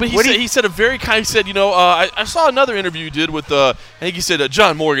 But he said a very kind. He said, I saw another interview you did with, I think he said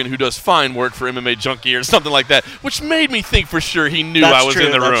John Morgan, who does fine work for MMA Junkie or something like that, which made me think for sure he knew I was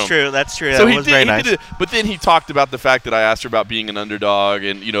in the room. That's true. So that was very nice. But then he talked about the fact that I asked her about being an underdog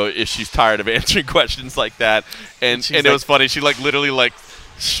and if she's tired of answering questions like that, and it was funny. She literally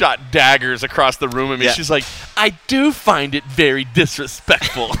shot daggers across the room at me. Yeah. She's like, I do find it very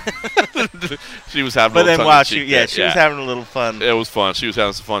disrespectful. She was having a little fun. She was having a little fun. It was fun. She was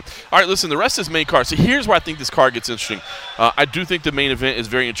having some fun. All right, listen, the rest is main card. So here's where I think this card gets interesting. I do think the main event is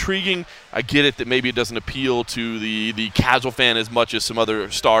very intriguing. I get it that maybe it doesn't appeal to the casual fan as much as some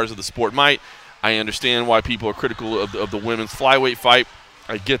other stars of the sport might. I understand why people are critical of the women's flyweight fight.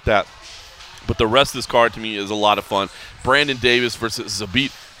 I get that. But the rest of this card, to me, is a lot of fun. Brandon Davis versus Zabit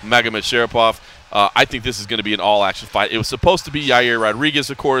Magomedsharipov. I think this is going to be an all-action fight. It was supposed to be Yair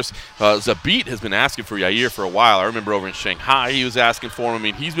Rodriguez, of course. Zabit has been asking for Yair for a while. I remember over in Shanghai he was asking for him. I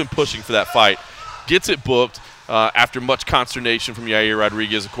mean, he's been pushing for that fight. Gets it booked after much consternation from Yair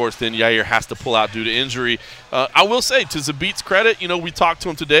Rodriguez. Of course, then Yair has to pull out due to injury. I will say, to Zabit's credit, we talked to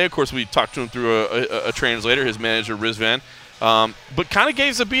him today. Of course, we talked to him through a translator, his manager, Rizvan. But kind of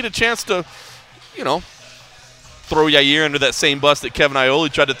gave Zabit a chance to, throw Yair under that same bus that Kevin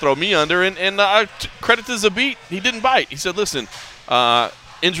Ioli tried to throw me under. And credit to Zabit, he didn't bite. He said, listen,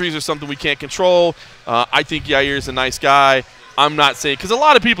 injuries are something we can't control. I think Yair's a nice guy. I'm not saying – because a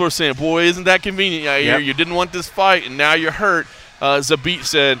lot of people are saying, boy, isn't that convenient, Yair? Yep. You didn't want this fight, and now you're hurt. Zabit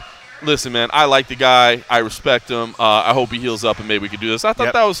said, listen, man, I like the guy. I respect him. I hope he heals up and maybe we could do this. I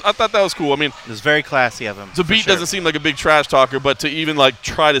thought that was cool. I mean, it was very classy of him. Zabit doesn't seem like a big trash talker, but to even like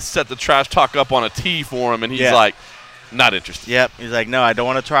try to set the trash talk up on a tee for him, and he's like, not interested. Yep. He's like, no, I don't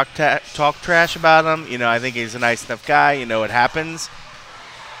want to talk trash about him. You know, I think he's a nice enough guy. You know, it happens.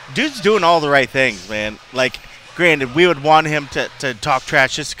 Dude's doing all the right things, man. Like, granted, we would want him to talk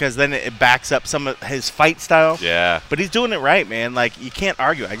trash just because then it backs up some of his fight style. Yeah. But he's doing it right, man. Like, you can't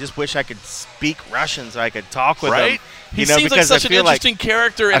argue. I just wish I could speak Russian so I could talk with him. He seems like such an interesting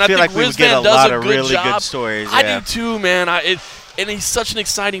character, and I think like Rizvan does a good really job. Good stories. I do too, man. And he's such an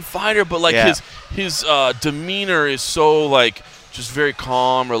exciting fighter, but like his demeanor is so like just very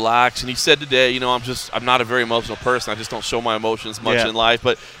calm, relaxed. And he said today, you know, I'm not a very emotional person. I just don't show my emotions much in life,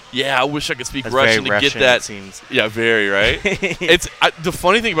 but. Yeah, I wish I could speak Russian to get that. It seems. Yeah, very, right? The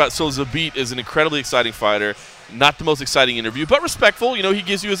funny thing about Zabit is an incredibly exciting fighter. Not the most exciting interview, but respectful. You know, he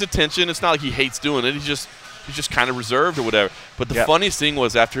gives you his attention. It's not like he hates doing it. He's just kind of reserved or whatever. But the funniest thing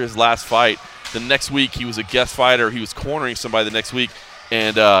was after his last fight, the next week he was a guest fighter. He was cornering somebody the next week,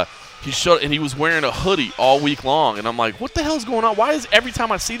 and he was wearing a hoodie all week long. And I'm like, what the hell is going on? Why is every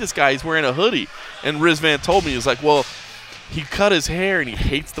time I see this guy, he's wearing a hoodie? And Rizvan told me, he was like, well, he cut his hair and he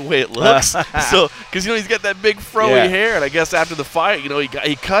hates the way it looks. So, because, you know, he's got that big froey hair, and I guess after the fight, you know,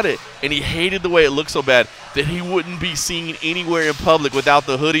 he cut it, and he hated the way it looked so bad that he wouldn't be seen anywhere in public without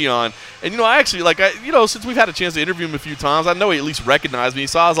the hoodie on. And, you know, I actually, like, since we've had a chance to interview him a few times, I know he at least recognized me.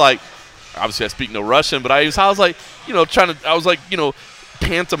 So I was like, obviously I speak no Russian, but I was like, you know,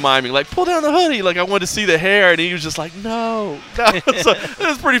 pantomiming, like, pull down the hoodie. Like, I wanted to see the hair, and he was just like, no. So it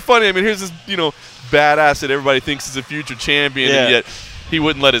was pretty funny. I mean, here's this, you know, badass that everybody thinks is a future champion, and yet he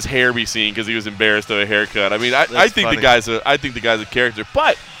wouldn't let his hair be seen because he was embarrassed of a haircut. I mean, I think the guy's a character.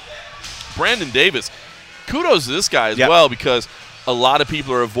 But Brandon Davis, kudos to this guy as well, because a lot of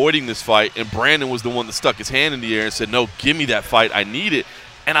people are avoiding this fight, and Brandon was the one that stuck his hand in the air and said, no, give me that fight. I need it.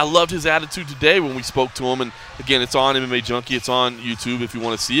 And I loved his attitude today when we spoke to him. And, again, it's on MMA Junkie. It's on YouTube if you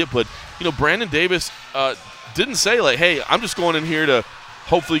want to see it. But, you know, Brandon Davis didn't say, like, hey, I'm just going in here to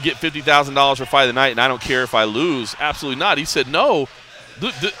hopefully get $50,000 for fight of the night, and I don't care if I lose. Absolutely not. He said, no,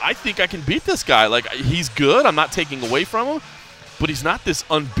 I think I can beat this guy. Like, he's good. I'm not taking away from him. But he's not this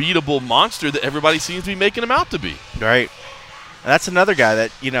unbeatable monster that everybody seems to be making him out to be. Right. And that's another guy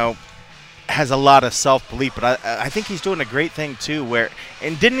that, you know, has a lot of self-belief, but I think he's doing a great thing too.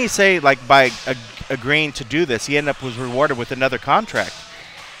 And didn't he say, like, by agreeing to do this, he was rewarded with another contract?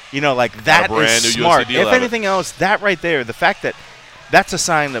 You know, like, that is smart. If anything else, that right there, the fact that that's a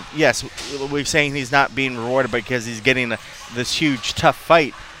sign of, yes, we're saying he's not being rewarded because he's getting this huge, tough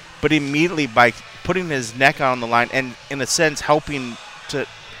fight, but immediately by putting his neck on the line and, in a sense, helping to,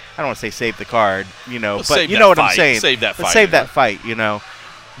 I don't want to say save the card, you know, but you know what I'm saying. Save that fight. Save that fight, you know.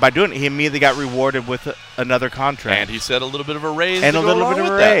 By doing it, he immediately got rewarded with another contract. And he said a little bit of a raise. And a little bit of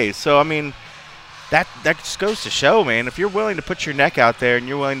a raise. So, I mean, that just goes to show, man, if you're willing to put your neck out there and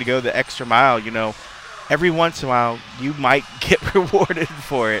you're willing to go the extra mile, you know, every once in a while you might get rewarded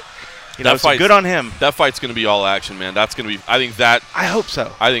for it. You know, so good on him. That fight's going to be all action, man. That's going to be – I hope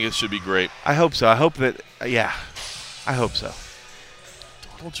so. I think it should be great. I hope so. I hope that – I hope so.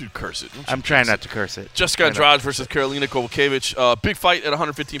 Don't you curse it. I'm trying not to curse it. Jessica Andrade versus Karolina Kowalkiewicz. Big fight at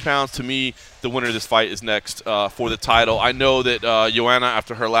 115 pounds. To me, the winner of this fight is next for the title. I know that Joanna,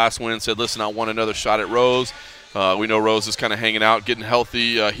 after her last win, said, listen, I want another shot at Rose. We know Rose is kind of hanging out, getting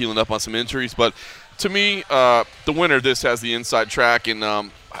healthy, healing up on some injuries. But to me, the winner of this has the inside track. And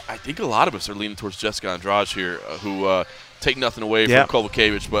I think a lot of us are leaning towards Jessica Andrade here, who take nothing away from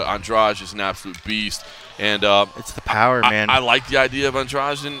Kowalkiewicz, but Andrade is an absolute beast. And it's the power, man. I like the idea of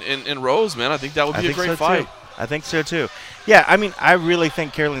Andrade and Rose, man. I think that would be a great fight. I think so, too. Yeah, I mean, I really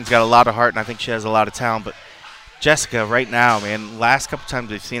think Karolina's got a lot of heart, and I think she has a lot of talent. But Jessica, right now, man, last couple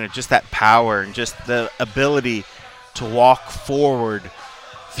times we've seen her, just that power and just the ability to walk forward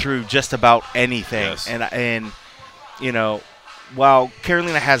through just about anything. Yes. And you know, while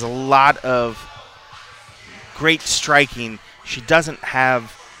Karolina has a lot of great striking, she doesn't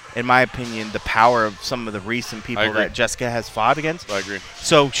have, in my opinion, the power of some of the recent people that Jessica has fought against. I agree.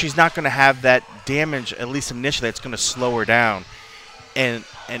 So she's not going to have that damage, at least initially, that's going to slow her down. And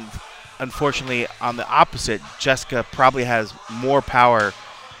unfortunately, on the opposite, Jessica probably has more power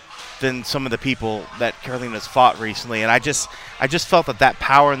than some of the people that Karolina's fought recently. And I just felt that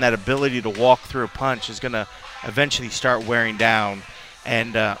power and that ability to walk through a punch is going to eventually start wearing down.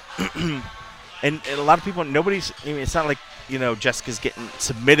 And and a lot of people, I mean, it's not like, you know, Jessica's getting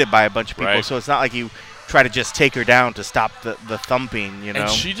submitted by a bunch of people, right. so it's not like you try to just take her down to stop the thumping, you know. And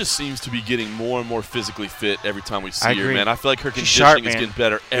she just seems to be getting more and more physically fit every time we see her, agree. man. I feel like her conditioning is getting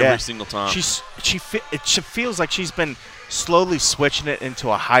better every single time. It feels like she's been slowly switching it into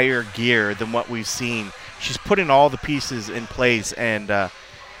a higher gear than what we've seen. She's putting all the pieces in place, and I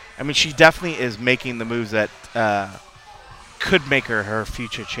mean, she definitely is making the moves that could make her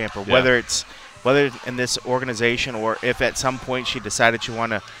future champion. Yeah. Whether in this organization or if at some point she decided she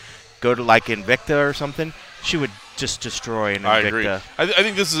want to go to like Invicta or something, she would just destroy an Invicta. I agree. I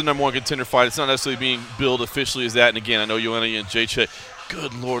think this is a #1 contender fight. It's not necessarily being billed officially as that. And again, I know Joanna and J-Che,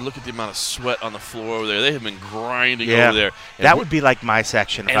 good Lord, look at the amount of sweat on the floor over there. They have been grinding over there. And that would be like my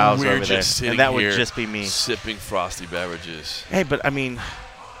section if I was over there. And that would just be me. Sipping frosty beverages. Hey, but I mean,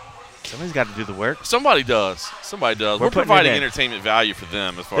 somebody's got to do the work. Somebody does. We're providing entertainment value for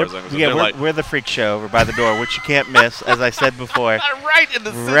them as far as I'm concerned. Yeah, we're the freak show over by the door, which you can't miss, as I said before. Right in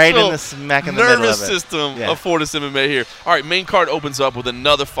the smack in the middle of it. Nervous system of Fortis MMA here. All right, main card opens up with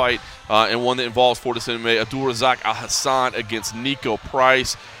another fight, and one that involves Fortis MMA. Abdulrazak Al-Hassan against Nico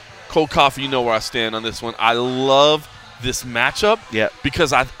Price. Cold Coffee, you know where I stand on this one. I love this matchup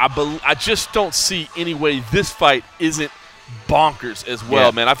because I just don't see any way this fight isn't bonkers as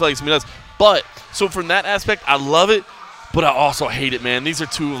well, man. I feel like it's gonna be nuts. But so from that aspect, I love it, but I also hate it, man. These are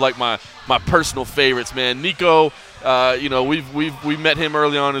two of like my personal favorites, man. Nico, you know, we've met him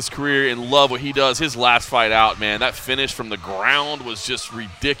early on in his career and love what he does. His last fight out, man, that finish from the ground was just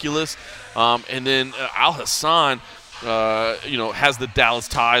ridiculous. And then Al-Hassan, you know, has the Dallas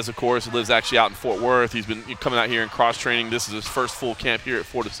ties, of course. He lives actually out in Fort Worth. He's been coming out here and cross training. This is his first full camp here at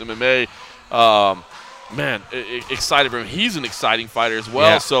Fortis MMA. Man, excited for him. He's an exciting fighter as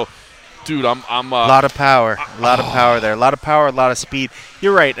well. So, dude, I'm a lot of power, a lot of power there, a lot of power, a lot of speed.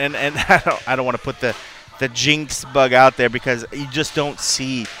 You're right, and I don't want to put the jinx bug out there because you just don't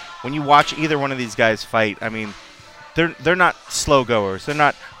see when you watch either one of these guys fight. I mean, they're not slow goers. They're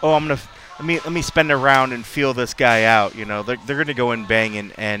not. Oh, let me spend a round and feel this guy out. You know, they're gonna go in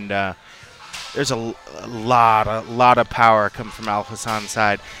banging, and there's a lot of power coming from Al-Hassan's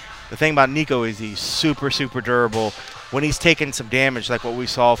side. The thing about Nico is he's super, super durable. When he's taking some damage, like what we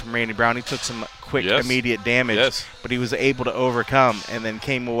saw from Randy Brown, he took some quick, immediate damage, but he was able to overcome and then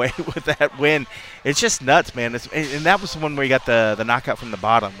came away with that win. It's just nuts, man. And that was the one where he got the knockout from the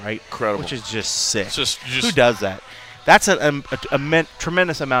bottom, right? Incredible. Which is just sick. Just who does that? That's a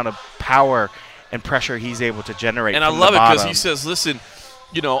tremendous amount of power and pressure he's able to generate. And I love it because he says, listen,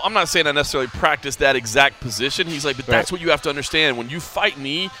 you know, I'm not saying I necessarily practice that exact position. He's like, but that's what you have to understand. When you fight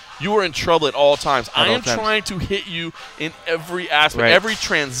me, you are in trouble at all times. I am trying to hit you in every aspect, every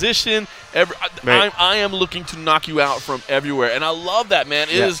transition. I am looking to knock you out from everywhere, and I love that, man.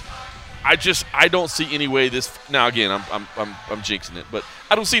 I don't see any way this. Now again, I'm jinxing it, but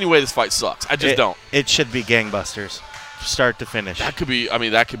I don't see any way this fight sucks. I just don't. It should be gangbusters. Start to finish. That could be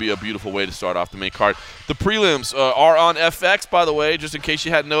a beautiful way to start off the main card. The prelims are on FX, by the way, just in case you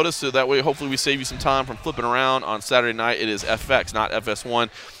hadn't noticed. So that way, hopefully, we save you some time from flipping around on Saturday night. It is FX, not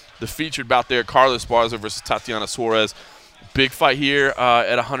FS1. The featured bout there, Carla Esparza versus Tatiana Suarez. Big fight here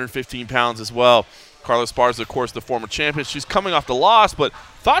at 115 pounds as well. Carla Esparza, of course, the former champion. She's coming off the loss, but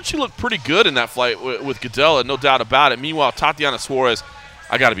thought she looked pretty good in that fight with Gadella, no doubt about it. Meanwhile, Tatiana Suarez,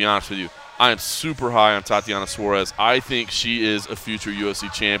 I got to be honest with you, I am super high on Tatiana Suarez. I think she is a future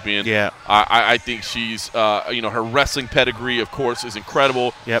UFC champion. Yeah. I think she's, you know, her wrestling pedigree, of course, is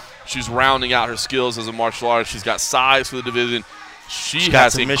incredible. Yep. She's rounding out her skills as a martial artist. She's got size for the division. She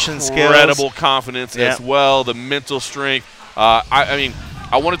got has incredible confidence as well, the mental strength. I mean,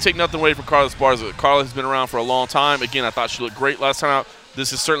 I want to take nothing away from Carla Esparza. Carla has been around for a long time. Again, I thought she looked great last time out.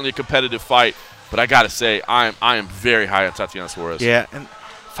 This is certainly a competitive fight, but I got to say, I am very high on Tatiana Suarez. Yeah, and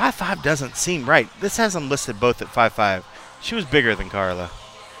 5'5" doesn't seem right. This has them listed both at 5'5". She was bigger than Carla.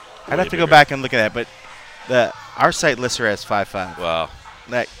 I'd have to go back and look at that, but our site lists her as 5'5". Wow.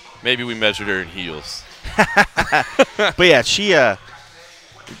 Maybe we measured her in heels. But yeah, she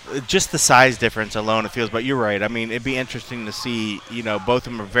just the size difference alone, it feels. But you're right. I mean, it'd be interesting to see. You know, both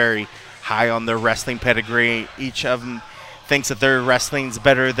of them are very high on their wrestling pedigree. Each of them thinks that their wrestling's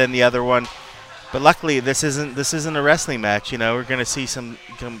better than the other one. But luckily, this isn't a wrestling match. You know, we're gonna see some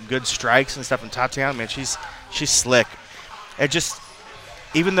good strikes and stuff. And Tatiana, man, she's slick. It just,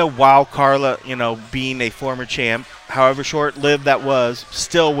 even though while Carla, you know, being a former champ, however short-lived that was,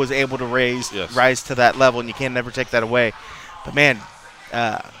 still was able to rise to that level, and you can never take that away. But man,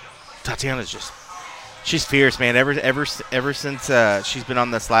 Tatiana's she's fierce, man. Ever since she's been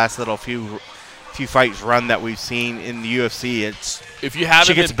on this last little few few fights run that we've seen in the UFC,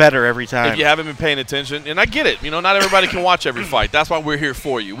 she gets better every time. If you haven't been paying attention, and I get it, not everybody can watch every fight. That's why we're here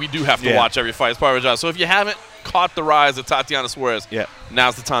for you. We do have to watch every fight. It's part of our job. So if you haven't caught the rise of Tatiana Suarez,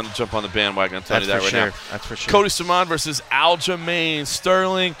 now's the time to jump on the bandwagon. I'm telling you that right now. That's for sure. Cody Stamann versus Aljamain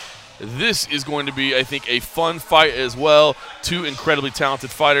Sterling. This is going to be, I think, a fun fight as well. Two incredibly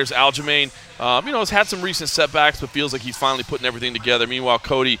talented fighters. Aljamain, has had some recent setbacks, but feels like he's finally putting everything together. Meanwhile,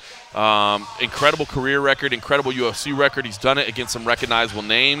 Cody, incredible career record, incredible UFC record. He's done it against some recognizable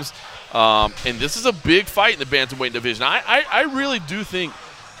names. And this is a big fight in the bantamweight division. I really do think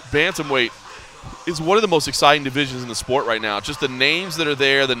bantamweight is one of the most exciting divisions in the sport right now. Just the names that are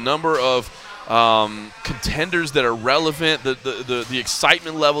there, the number of contenders that are relevant, the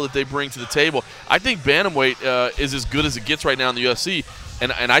excitement level that they bring to the table. I think bantamweight is as good as it gets right now in the UFC,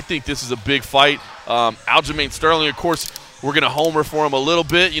 and I think this is a big fight. Aljamain Sterling, of course, we're going to homer for him a little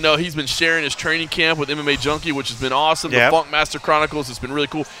bit. He's been sharing his training camp with MMA Junkie, which has been awesome. The Funk Master Chronicles has been really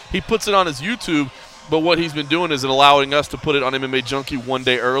cool. He puts it on his YouTube, but what he's been doing is allowing us to put it on MMA Junkie one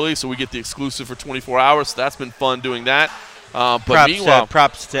day early, so we get the exclusive for 24 hours. So that's been fun doing that. But meanwhile,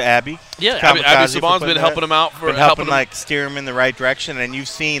 props to Abby. Yeah, Abby Sabon's been helping him out helping steer him in the right direction, and you've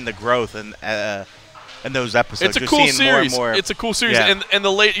seen the growth in those episodes. It's a cool series. More. It's a cool series, and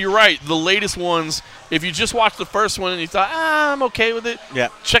you're right. The latest ones, if you just watched the first one and you thought, I'm okay with it,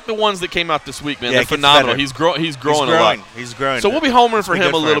 check the ones that came out this week, man. They're phenomenal. He's growing a lot. He's growing. So we'll be homering for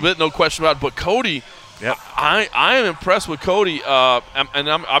him a little bit, no question about it. But Cody. Yep. I am impressed with Cody, and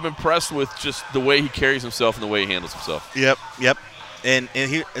I'm impressed with just the way he carries himself and the way he handles himself. Yep. And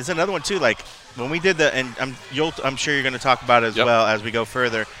here's another one too. Like when we did I'm sure you're going to talk about it as well as we go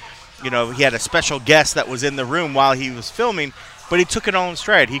further. He had a special guest that was in the room while he was filming, but he took it all in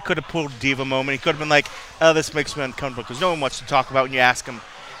stride. He could have pulled diva moment. He could have been like, "Oh, this makes me uncomfortable," because no one wants to talk about when you ask him,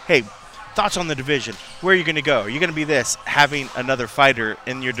 "Hey, thoughts on the division? Where are you going to go? Are you going to be this?" Having another fighter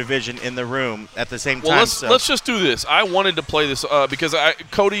in your division in the room at the same time. Let's just do this. I wanted to play this because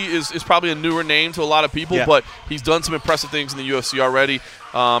Cody is probably a newer name to a lot of people, but he's done some impressive things in the UFC already.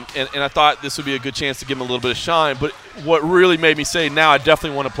 And I thought this would be a good chance to give him a little bit of shine. But what really made me say now I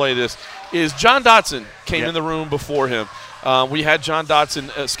definitely want to play this is John Dodson came in the room before him. We had John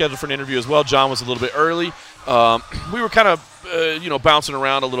Dodson scheduled for an interview as well. John was a little bit early. We were kind of bouncing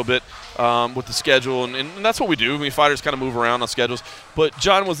around a little bit with the schedule, and that's what we do. I mean, fighters kind of move around on schedules. But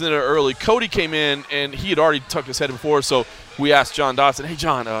John was in there early. Cody came in, and he had already tucked his head in before, so we asked John Dodson, "Hey,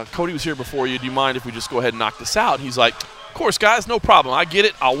 John, Cody was here before you. Do you mind if we just go ahead and knock this out?" And he's like, "Of course, guys, no problem. I get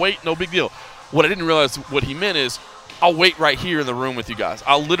it. I'll wait. No big deal." What I didn't realize what he meant is I'll wait right here in the room with you guys.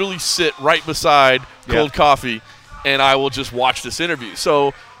 I'll literally sit right beside cold coffee, and I will just watch this interview.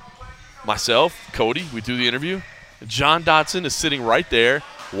 So myself, Cody, we do the interview. John Dodson is sitting right there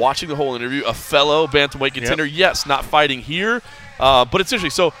watching the whole interview, a fellow bantamweight contender. Yes, not fighting here, but it's interesting.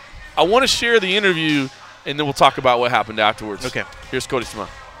 So I want to share the interview, and then we'll talk about what happened afterwards. Okay. Here's Cody Stamann.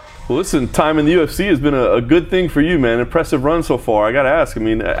 Well, listen, time in the UFC has been a good thing for you, man. Impressive run so far. I got to ask,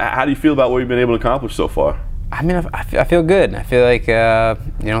 how do you feel about what you've been able to accomplish so far? I feel good. I feel like,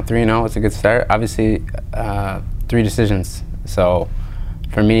 3-0 is a good start. Obviously, 3 decisions. So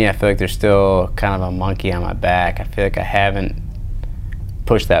for me, I feel like there's still kind of a monkey on my back. I feel like I haven't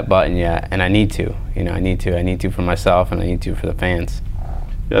pushed that button yet, and I need to. I need to for myself, and I need to for the fans.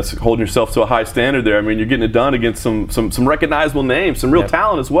 That's holding yourself to a high standard there. You're getting it done against some recognizable names, some real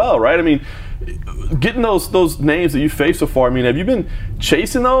talent as well, right? Getting those names that you faced so far, have you been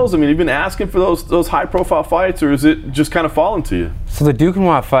chasing those? Have you been asking for those high-profile fights, or is it just kind of falling to you? So the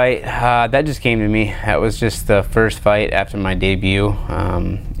Duquesnoy fight, that just came to me. That was just the first fight after my debut.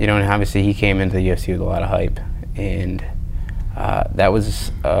 And obviously he came into the UFC with a lot of hype, and that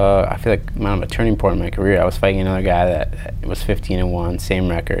was, I feel like, a turning point in my career. I was fighting another guy that was 15-1, same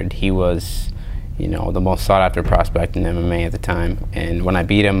record. He was, the most sought-after prospect in MMA at the time. And when I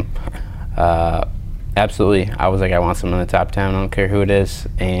beat him, absolutely, I was like, I want someone in the top 10. I don't care who it is.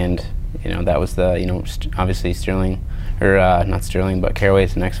 And that was the, obviously Sterling, or not Sterling, but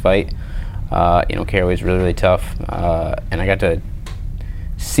Caraway's the next fight. Caraway's really, really tough, and I got to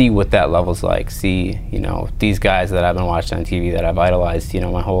see what that level's like. See, these guys that I've been watching on TV that I've idolized,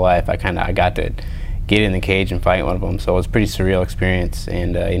 my whole life. I got to get in the cage and fight one of them. So it was a pretty surreal experience,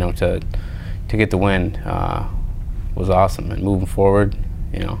 and to get the win was awesome. And moving forward,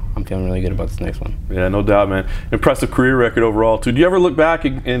 I'm feeling really good about this next one. Yeah, no doubt, man. Impressive career record overall, too. Do you ever look back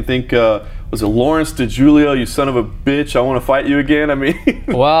and think, was it Lawrence DiGiulio, you son of a bitch, I want to fight you again?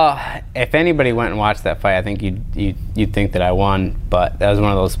 Well, if anybody went and watched that fight, I think you'd think that I won. But that was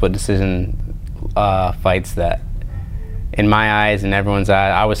one of those split decision fights that in my eyes and everyone's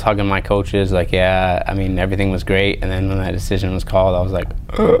eyes, I was hugging my coaches, like, yeah, I mean, everything was great. And then when that decision was called, I was like,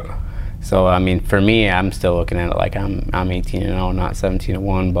 ugh. So, I mean, for me, I'm still looking at it like I'm 18-0, not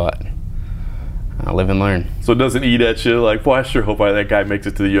 17-1, but I live and learn. So it doesn't eat at you, like, boy, I sure hope that guy makes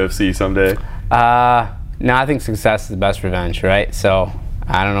it to the UFC someday? No, I think success is the best revenge, right? So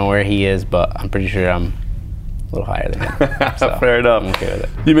I don't know where he is, but I'm pretty sure I'm a little higher than him. So fair enough. I'm okay with it.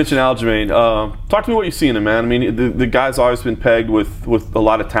 You mentioned Aljamain. Talk to me what you see in him, man. I mean, the guy's always been pegged with a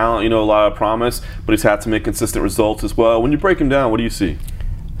lot of talent, a lot of promise, but he's had some inconsistent results as well. When you break him down, what do you see?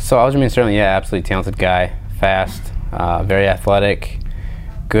 So Aljamain certainly, yeah, absolutely talented guy, fast, very athletic,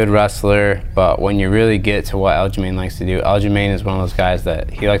 good wrestler. But when you really get to what Aljamain likes to do, Aljamain is one of those guys that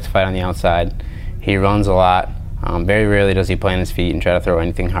he likes to fight on the outside. He runs a lot. Very rarely does he play on his feet and try to throw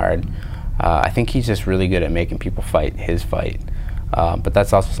anything hard. I think he's just really good at making people fight his fight. But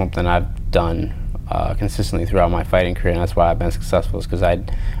that's also something I've done consistently throughout my fighting career, and that's why I've been successful, is because I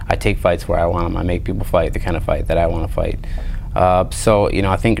take fights where I want them. I make people fight the kind of fight that I want to fight. So,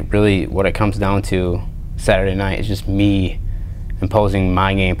 I think really what it comes down to Saturday night is just me imposing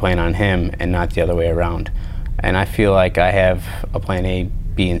my game plan on him and not the other way around. And I feel like I have a plan A,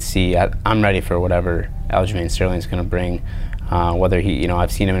 B, and C. I'm ready for whatever Aljamain Sterling's going to bring. Whether he,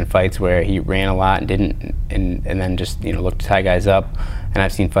 I've seen him in fights where he ran a lot and didn't, and then just, looked to tie guys up. And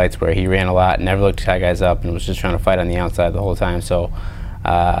I've seen fights where he ran a lot and never looked to tie guys up and was just trying to fight on the outside the whole time. So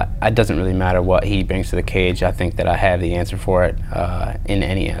it doesn't really matter what he brings to the cage. I think that I have the answer for it in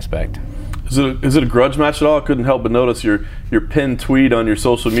any aspect. Is it a grudge match at all? I couldn't help but notice your pinned tweet on your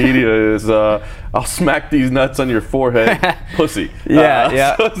social media is I'll smack these nuts on your forehead, pussy.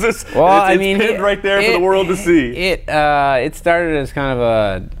 Yeah. So it's pinned right there for the world to see. It started as kind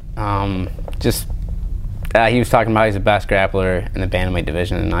of he was talking about he's the best grappler in the bantamweight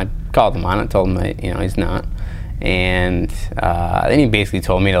division, and I called him on it, told him that he's not, and then he basically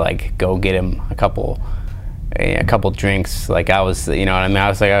told me to go get him a couple drinks. I was,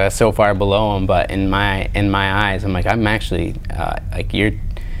 I was so far below him, but in my eyes, I'm like, I'm actually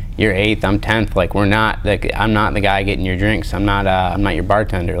you're 8th, I'm 10th. We're not I'm not the guy getting your drinks. I'm not your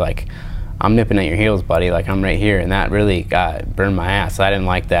bartender. I'm nipping at your heels, buddy. I'm right here, and that really burned my ass. I didn't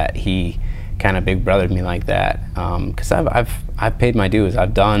like that he kind of big brothered me like that, because I've paid my dues.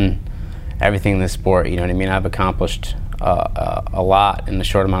 I've done everything in this sport. You know what I mean? I've accomplished a lot in a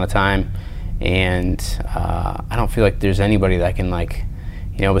short amount of time. And I don't feel like there's anybody that can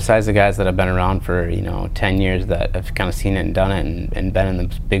besides the guys that have been around for 10 years that have kind of seen it and done it and been in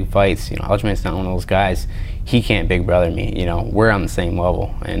the big fights. Aljamain's not one of those guys. He can't big brother me. We're on the same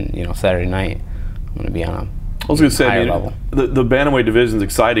level, and Saturday night I'm going to be on a higher level. The bantamweight division is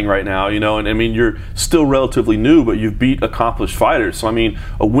exciting right now, and I mean, you're still relatively new, but you've beat accomplished fighters. So I mean,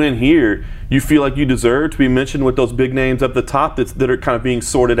 a win here, you feel like you deserve to be mentioned with those big names up the top that are kind of being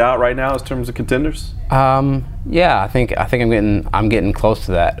sorted out right now in terms of contenders. Yeah, I think I'm getting close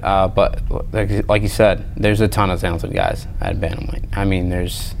to that. But like you said, there's a ton of talented guys at bantamweight. I mean,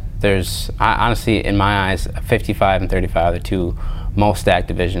 there's honestly, in my eyes, 55 and 35 are the two most stacked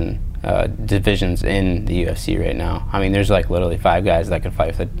divisions in the UFC right now. I mean, there's literally 5 guys that can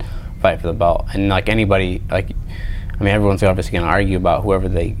fight for the belt, and anybody, everyone's obviously going to argue about whoever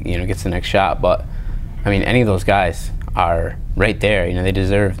they gets the next shot, but I mean, any of those guys are right there. They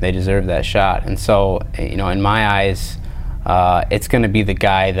deserve that shot, and so in my eyes, it's going to be the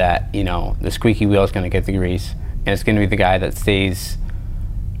guy that the squeaky wheel is going to get the grease, and it's going to be the guy that stays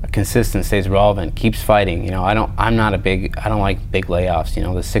consistent, stays relevant, keeps fighting. I don't like big layoffs. The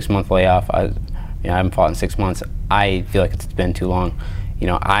 6-month layoff, I haven't fought in 6 months. I feel like it's been too long.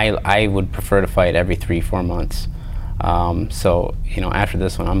 I would prefer to fight every 3-4 months. So after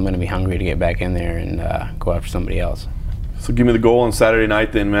this one, I'm going to be hungry to get back in there and go after somebody else. So give me the goal on Saturday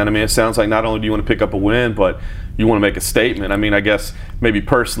night then, man. I mean, it sounds like not only do you want to pick up a win, but you want to make a statement. I mean, I guess maybe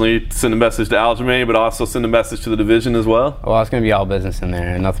personally send a message to Aljamain, but also send a message to the division as well. Well, it's going to be all business in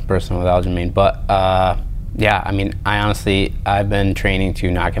there and nothing personal with Aljamain. But, yeah, I mean, I've been training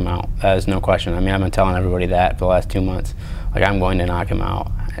to knock him out. There's no question. I mean, I've been telling everybody that for the last 2 months. I'm going to knock him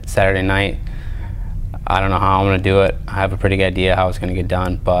out. Saturday night, I don't know how I'm going to do it. I have a pretty good idea how it's going to get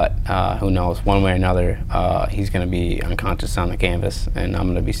done, but who knows? One way or another, he's going to be unconscious on the canvas, and I'm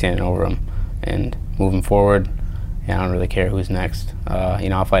going to be standing over him and moving forward. And I don't really care who's next.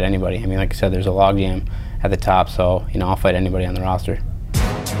 I'll fight anybody. I mean, like I said, there's a logjam at the top, so I'll fight anybody on the roster.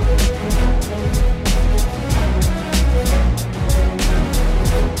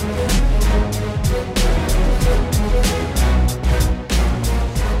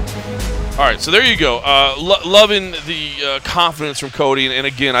 All right, so there you go. Loving the confidence from Cody, and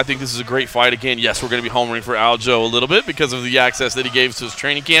again, I think this is a great fight. Again, yes, we're going to be homering for Aljo a little bit because of the access that he gave to his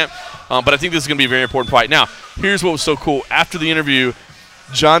training camp, but I think this is going to be a very important fight. Now, here's what was so cool. After the interview,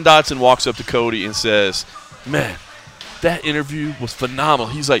 John Dodson walks up to Cody and says, man, that interview was phenomenal.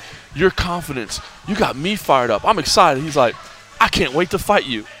 He's like, your confidence, you got me fired up. I'm excited. He's like, I can't wait to fight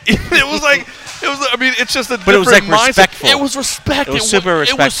you. I mean, it's just a different mindset. But it was like respectful. It was respect. It was super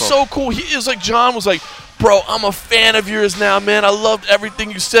respectful. It was so cool. John was like, bro, I'm a fan of yours now, man. I loved everything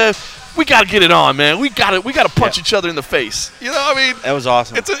you said. We got to get it on, man. We got to punch each other in the face. You know what I mean? That was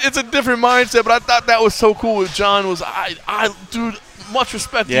awesome. It's a different mindset, but I thought that was so cool. John was, dude, much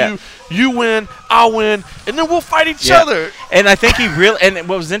respect to you. You win, I'll win, and then we'll fight each other. And I think he really – and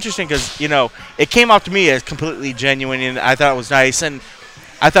what was interesting because, it came off to me as completely genuine, and I thought it was nice. And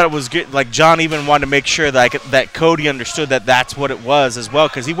I thought it was good. Like, John even wanted to make sure that Cody understood that that's what it was as well,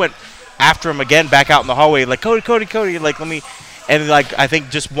 because he went after him again back out in the hallway, like, Cody, like, let me – and, like, I think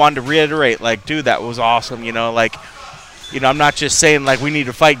just wanted to reiterate, like, dude, that was awesome, like – I'm not just saying, like, we need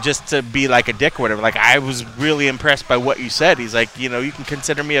to fight just to be, like, a dick or whatever. Like, I was really impressed by what you said. He's like, you can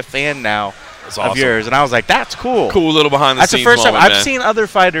consider me a fan now of yours. And I was like, that's cool. Cool little behind-the-scenes That's the first time I've seen other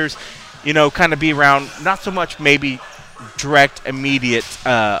fighters, kind of be around not so much maybe direct, immediate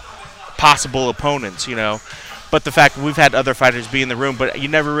possible opponents, But the fact we've had other fighters be in the room, but you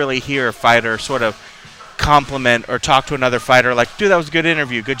never really hear a fighter sort of compliment or talk to another fighter like, dude, that was a good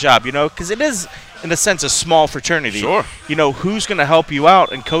interview, good job, because it is – in a sense, a small fraternity. Sure. Who's going to help you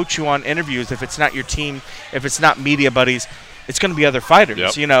out and coach you on interviews if it's not your team, if it's not media buddies, it's going to be other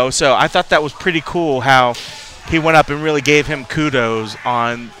fighters, So I thought that was pretty cool how he went up and really gave him kudos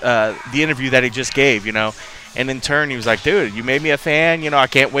on the interview that he just gave, And in turn, he was like, dude, you made me a fan. I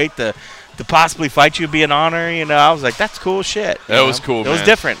can't wait to possibly fight you, be an honor. I was like, that's cool shit. That was cool, man. It was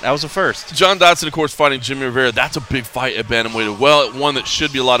different. That was the first. John Dodson, of course, fighting Jimmy Rivera. That's a big fight at bantamweight. Well, one that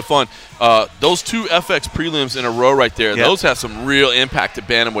should be a lot of fun. Those two FX prelims in a row right there, those have some real impact at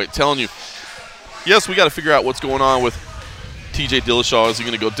bantamweight. Telling you, yes, we got to figure out what's going on with TJ Dillashaw. Is he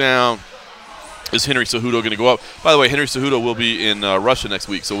going to go down? Is Henry Cejudo going to go up? By the way, Henry Cejudo will be in Russia next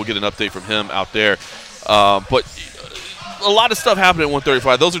week, so we'll get an update from him out there. But a lot of stuff happened at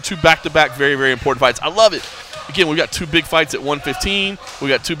 135. Those are two back-to-back very, very important fights. I love it. Again, we got two big fights at 115. We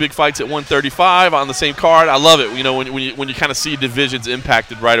got two big fights at 135 on the same card. I love it. When you kind of see divisions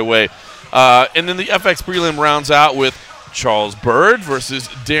impacted right away. And then the FX prelim rounds out with Charles Byrd versus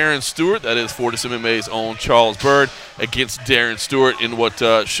Darren Stewart. That is Fortis MMA's own Charles Byrd against Darren Stewart in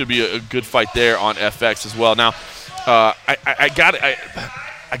what should be a good fight there on FX as well. Now, I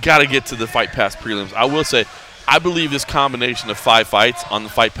gotta get to the Fight Pass prelims. I will say, I believe this combination of 5 fights on the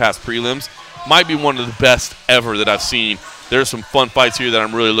Fight Pass prelims might be one of the best ever that I've seen. There's some fun fights here that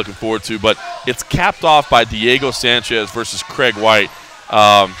I'm really looking forward to, but it's capped off by Diego Sanchez versus Craig White.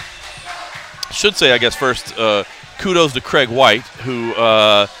 Should say, I guess, first, kudos to Craig White, who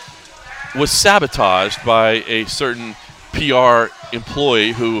was sabotaged by a certain PR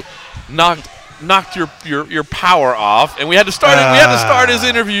employee who knocked your power off, and we had to start his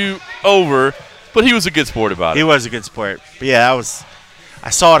interview over. But he was a good sport about it. He was a good sport. But yeah, I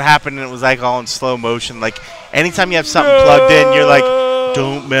saw it happen, and it was like all in slow motion. Like anytime you have something plugged in, you're like,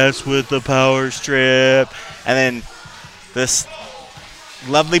 don't mess with the power strip. And then this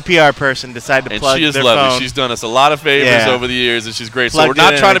lovely PR person decided to plug their phone. And she is lovely. She's done us a lot of favors over the years, and she's great. So we're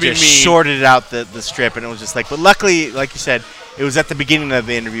not trying to be mean. Shorted out the strip, and it was just like, but luckily, like you said, it was at the beginning of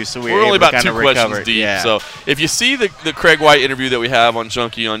the interview, so we were only able about to kind of two recover. questions deep. So if you see the Craig White interview that we have on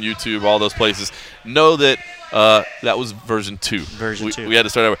Junkie, on YouTube, all those places, know that that was version 2. We had to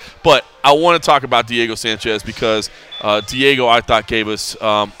start over. But I want to talk about Diego Sanchez because Diego, I thought, gave us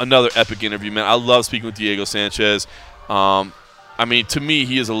another epic interview, man. I love speaking with Diego Sanchez. I mean, to me,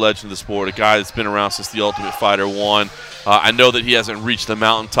 he is a legend of the sport, a guy that's been around since The Ultimate Fighter 1. I know that he hasn't reached the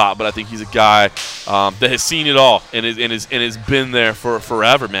mountaintop, but I think he's a guy that has seen it all and has been there for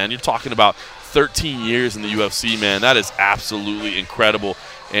forever, man. You're talking about 13 years in the UFC, man. That is absolutely incredible,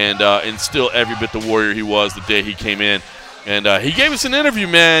 and still every bit the warrior he was the day he came in. And he gave us an interview,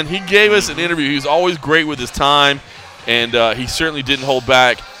 man. He gave us an interview. He was always great with his time, and he certainly didn't hold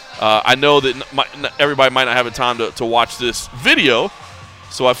back. I know that everybody might not have a time to watch this video,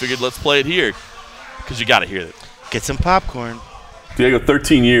 so I figured let's play it here because you got to hear it. Get some popcorn. Diego,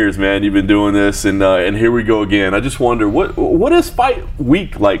 13 years, man, you've been doing this, and here we go again. I just wonder, what is fight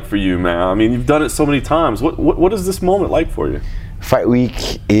week like for you, man? I mean, you've done it so many times. What is this moment like for you? Fight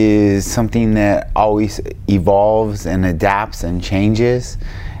week is something that always evolves and adapts and changes.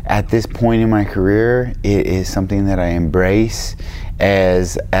 At this point in my career, it is something that I embrace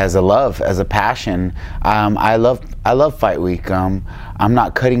as a love, as a passion. I love fight week. I'm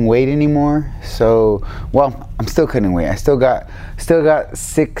not cutting weight anymore, so I'm still cutting weight. I still got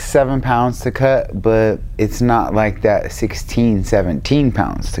 6-7 pounds to cut, but it's not like that 16-17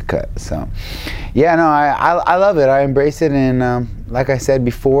 pounds to cut. So yeah, no, I love it. I embrace it, and like I said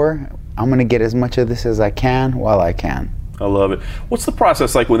before, I'm gonna get as much of this as I can while I can. I love it. What's the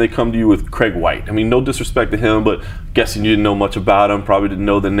process like when they come to you with Craig White? I mean, no disrespect to him, but guessing you didn't know much about him, probably didn't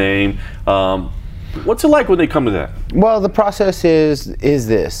know the name. What's it like when they come to that? Well, the process is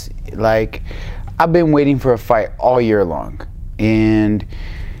this. Like, I've been waiting for a fight all year long, and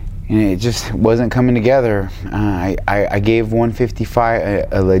it just wasn't coming together. I gave 155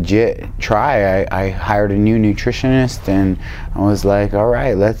 a legit try. I hired a new nutritionist, and I was like, all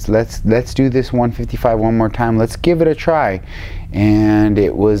right, let's do this 155 one more time. Let's give it a try. And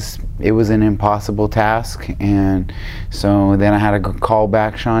it was an impossible task, and so then I had to call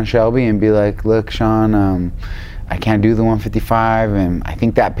back Sean Shelby and be like, look, Sean, I can't do the 155, and I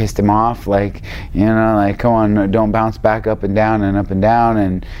think that pissed him off. Like, you know, like, come on, don't bounce back up and down,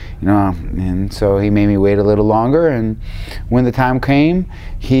 and you know, and so he made me wait a little longer. And when the time came,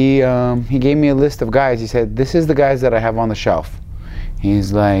 he gave me a list of guys. He said, this is the guys that I have on the shelf.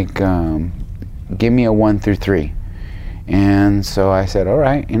 He's like, give me a 1 through 3. And so I said, all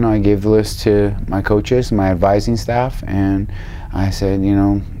right, you know, I gave the list to my coaches, my advising staff, and I said, you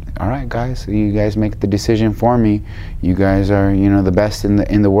know, all right, guys, so you guys make the decision for me. You guys are, you know, the best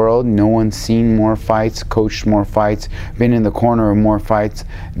in the world. No one's seen more fights, coached more fights, been in the corner of more fights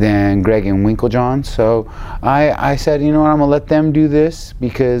than Greg and Winklejohn. So I said, you know what, I'm gonna let them do this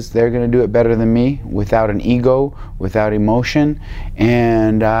because they're gonna do it better than me, without an ego, without emotion.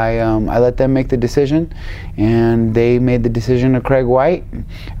 And I let them make the decision, and they made the decision of Craig White.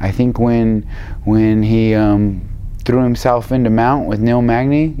 I think when he threw himself into mount with Neil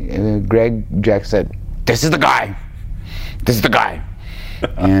Magny, Jack said, this is the guy. This is the guy.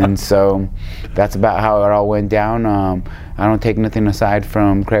 And so that's about how it all went down. I don't take nothing aside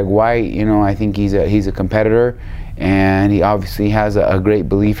from Craig White. You know, I think he's a competitor, and he obviously has a great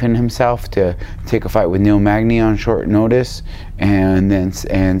belief in himself to take a fight with Neil Magny on short notice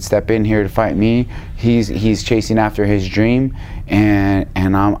and step in here to fight me. He's chasing after his dream, and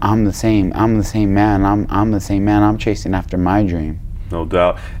I'm the same. I'm the same man. I'm the same man. I'm chasing after my dream. No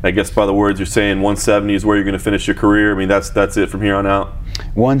doubt. I guess by the words you're saying, 170 is where you're going to finish your career. I mean, that's it from here on out.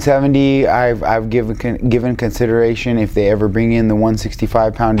 170, I've given consideration. If they ever bring in the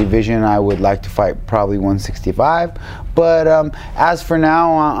 165-pound division, I would like to fight probably 165. But as for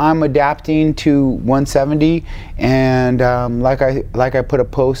now, I'm adapting to 170, and like I put a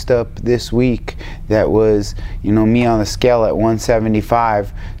post up this week that was, you know, me on the scale at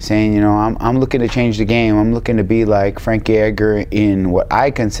 175, saying, you know, I'm looking to change the game. I'm looking to be like Frankie Edgar in what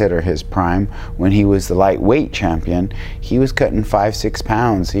I consider his prime, when he was the lightweight champion. He was cutting 5-6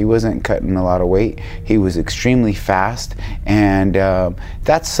 pounds. He wasn't cutting a lot of weight. He was extremely fast, and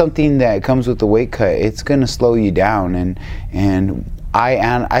that's something that comes with the weight cut. It's going to slow you down. And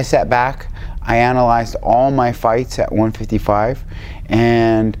I sat back, I analyzed all my fights at 155,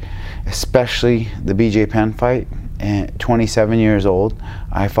 and especially the BJ Penn fight. At 27 years old,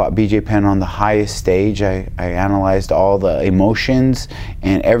 I fought BJ Penn on the highest stage. I analyzed all the emotions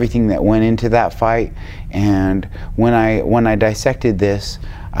and everything that went into that fight. And when I dissected this,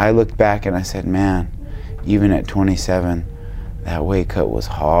 I looked back and I said, man, even at 27, that weight cut was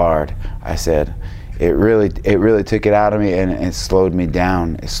hard. I said, it really took it out of me, and it slowed me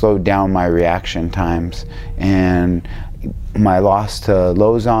down. It slowed down my reaction times. And my loss to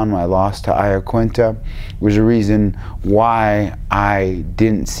Lozon, my loss to Iaquinta was a reason why I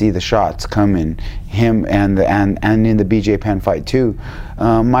didn't see the shots coming. Him and in the BJ Penn fight too.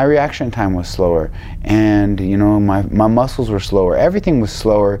 My reaction time was slower, and you know, my muscles were slower. Everything was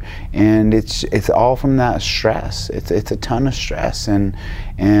slower, and it's all from that stress. It's a ton of stress, and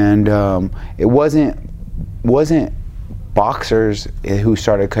it wasn't boxers who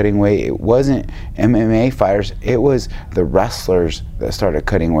started cutting weight. It wasn't MMA fighters. It was the wrestlers that started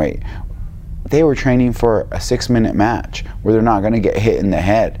cutting weight. They were training for a 6-minute match where they're not going to get hit in the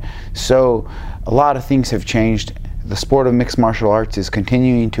head. So a lot of things have changed. The sport of mixed martial arts is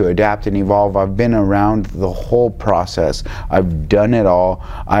continuing to adapt and evolve. I've been around the whole process. I've done it all.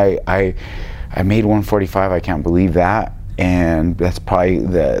 I made 145. I can't believe that. And that's probably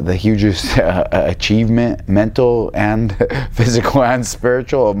the hugest achievement, mental and physical and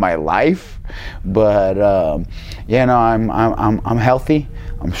spiritual, of my life. But yeah, no, I'm healthy,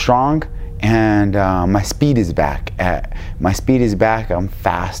 I'm strong, and my speed is back. I'm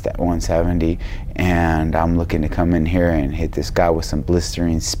fast at 170, and I'm looking to come in here and hit this guy with some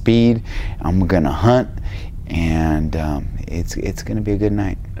blistering speed. I'm gonna hunt, and it's gonna be a good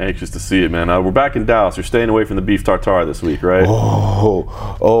night. Anxious to see it, man. We're back in Dallas. You're staying away from the beef tartare this week, right?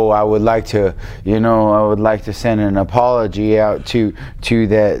 I would like to, send an apology out to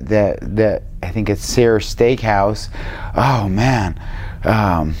that I think it's Sears Steakhouse. Oh man.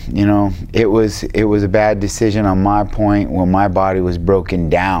 It was a bad decision on my point when my body was broken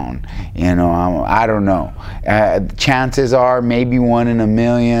down. I don't know. Chances are maybe 1 in a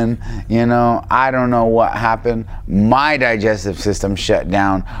million. I don't know what happened. My digestive system shut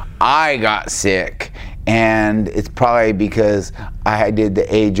down. I got sick. And it's probably because I did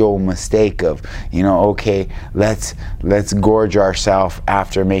the age-old mistake of, okay, let's gorge ourselves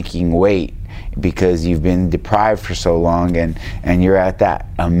after making weight, because you've been deprived for so long, and you're at that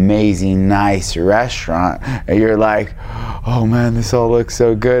amazing nice restaurant, and you're like, oh man, this all looks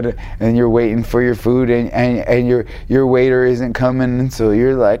so good, and you're waiting for your food, and your waiter isn't coming, and so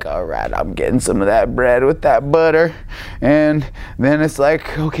you're like, all right, I'm getting some of that bread with that butter, and then it's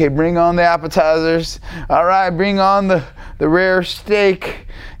like, okay, bring on the appetizers, all right, bring on the rare steak.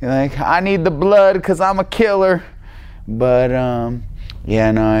 You're like, I need the blood because I'm a killer. But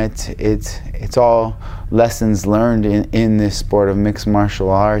yeah, no, it's all lessons learned in this sport of mixed martial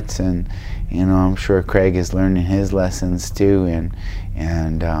arts, and I'm sure Craig is learning his lessons too,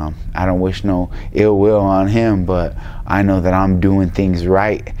 and I don't wish no ill will on him, but I know that I'm doing things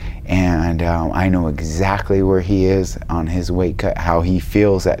right, and I know exactly where he is on his weight cut, how he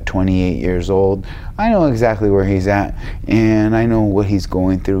feels at 28 years old. I know exactly where he's at, and I know what he's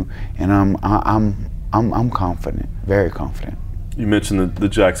going through, and I'm confident, very confident. You mentioned the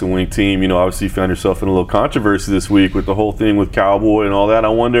Jackson Wink team. Obviously you found yourself in a little controversy this week with the whole thing with Cowboy and all that. I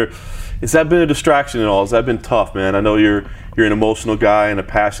wonder, has that been a distraction at all? Has that been tough, man? I know you're an emotional guy and a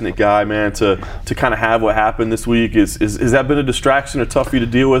passionate guy, man. To kind of have what happened this week, has that been a distraction or tough for you to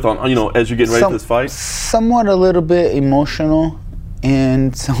deal with on as you're getting ready for this fight? Somewhat a little bit emotional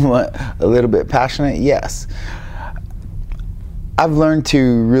and somewhat a little bit passionate. Yes. I've learned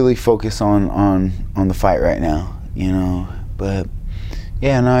to really focus on the fight right now, but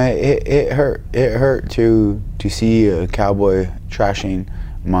yeah, no, it hurt. It hurt to see a Cowboy trashing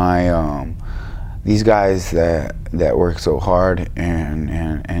my these guys that work so hard, and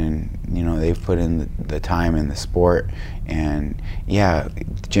they've put in the time in the sport, and yeah,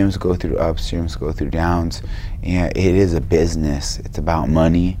 gyms go through ups, gyms go through downs. Yeah, it is a business. It's about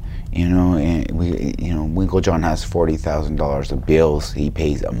money. And Winklejohn has $40,000 of bills he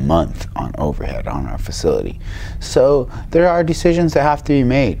pays a month on overhead on our facility. So there are decisions that have to be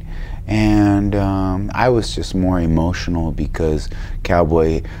made. And I was just more emotional because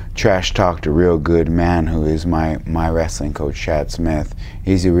Cowboy trash talked a real good man who is my wrestling coach, Chad Smith.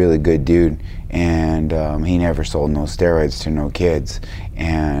 He's a really good dude, and he never sold no steroids to no kids.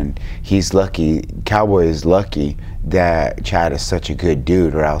 And he's lucky, Cowboy is lucky that Chad is such a good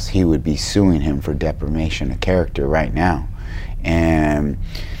dude, or else he would be suing him for defamation of character right now. And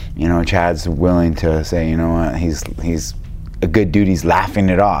Chad's willing to say, what, he's a good dude, he's laughing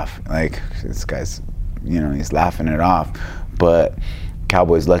it off. Like, this guy's, he's laughing it off. But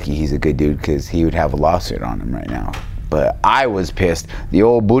Cowboy's lucky he's a good dude, because he would have a lawsuit on him right now. But I was pissed. The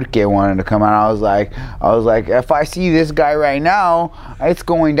old Burke wanted to come out. I was like, if I see this guy right now, it's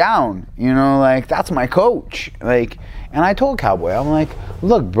going down. That's my coach. And I told Cowboy, I'm like,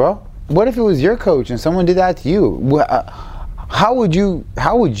 look, bro, what if it was your coach and someone did that to you? How would you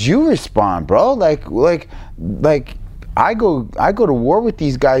respond, bro? I go to war with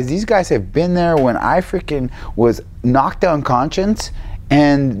these guys. These guys have been there when I freaking was knocked unconscious,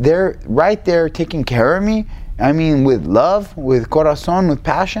 and they're right there taking care of me. I mean, with love, with corazon, with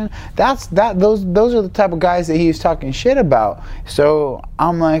passion. Those are the type of guys that he was talking shit about. So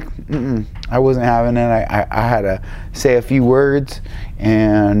I'm like, I wasn't having it. I had to say a few words,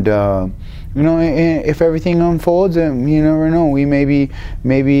 and if everything unfolds, and you never know, we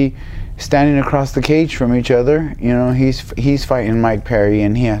maybe standing across the cage from each other. He's fighting Mike Perry,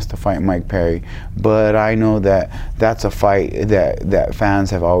 and he has to fight Mike Perry. But I know that that's a fight that fans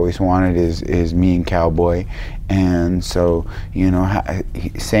have always wanted, is me and Cowboy. And so,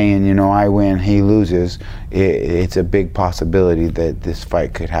 saying, I win, he loses, it's a big possibility that this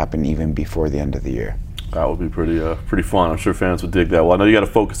fight could happen even before the end of the year. That would be pretty fun. I'm sure fans would dig that. Well, I know you got to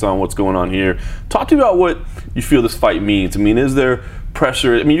focus on what's going on here. Talk to me about what you feel this fight means. I mean, is there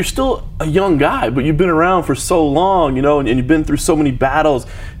pressure? I mean, you're still a young guy, but you've been around for so long, and you've been through so many battles.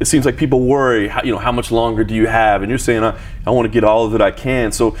 It seems like people worry, how much longer do you have? And you're saying, I want to get all of it I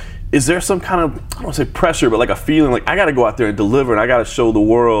can. So is there some kind of, I don't want to say pressure, but like a feeling like I got to go out there and deliver, and I got to show the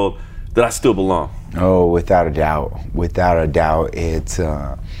world that I still belong? Oh, without a doubt. Without a doubt. It's,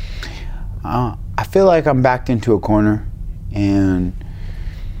 I feel like I'm backed into a corner, and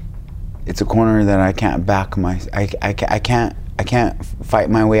it's a corner that I can't back I can't fight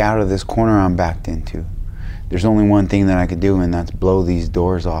my way out of this corner I'm backed into. There's only one thing that I could do, and that's blow these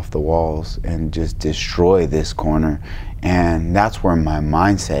doors off the walls and just destroy this corner. And that's where my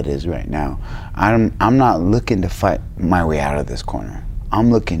mindset is right now. I'm not looking to fight my way out of this corner.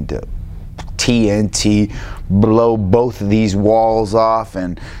 I'm looking to TNT, blow both of these walls off,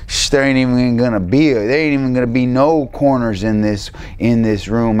 and there ain't even gonna be no corners in this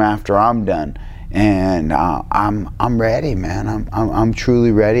room after I'm done. And I'm ready, man. I'm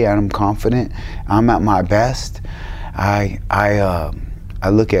truly ready, and I'm confident. I'm at my best. I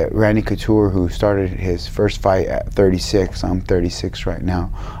look at Randy Couture, who started his first fight at 36. I'm 36 right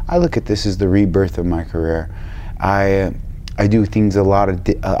now. I look at this as the rebirth of my career. I do things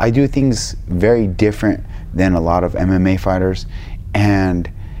I do things very different than a lot of MMA fighters. And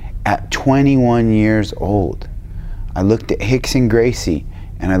at 21 years old, I looked at Rickson Gracie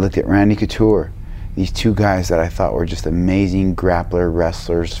and I looked at Randy Couture. These two guys that I thought were just amazing grappler,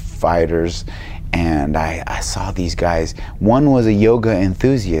 wrestlers, fighters, and I saw these guys. One was a yoga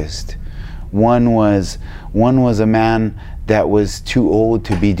enthusiast. One was a man that was too old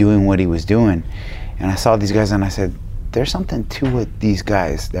to be doing what he was doing. And I saw these guys and I said, there's something to it, these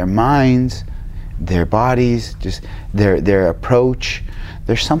guys. Their minds, their bodies, just their approach,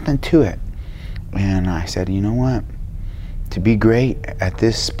 there's something to it. And I said, you know what? To be great at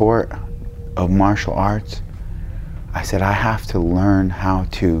this sport of martial arts, I said, I have to learn how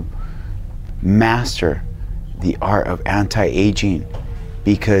to master the art of anti-aging,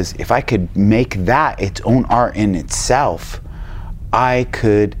 because if I could make that its own art in itself, I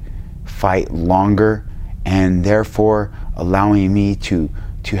could fight longer, and therefore allowing me to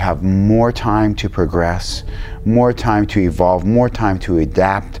have more time to progress, more time to evolve, more time to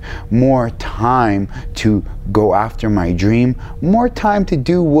adapt, more time to go after my dream, more time to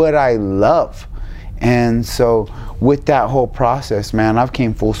do what I love. And so with that whole process, man, I've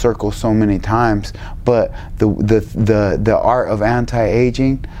came full circle so many times, but the art of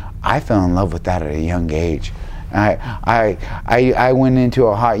anti-aging, I fell in love with that at a young age. I went into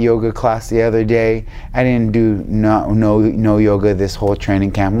a hot yoga class the other day. I didn't do no yoga this whole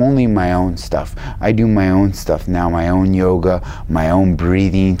training camp, only my own stuff. I do my own stuff now, my own yoga, my own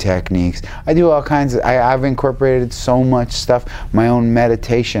breathing techniques. I do all kinds of, I've incorporated so much stuff, my own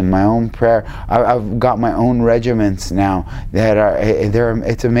meditation, my own prayer. I've got my own regimens now that are,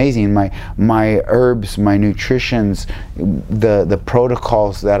 it's amazing. My herbs, my nutritions, the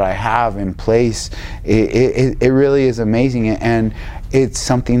protocols that I have in place, it really is amazing, and it's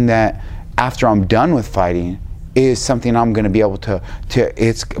something that after I'm done with fighting is something I'm going to be able to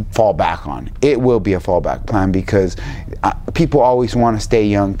fall back on. It will be a fallback plan, because people always want to stay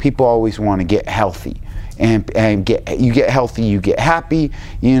young. People always want to get healthy, and you get healthy, you get happy,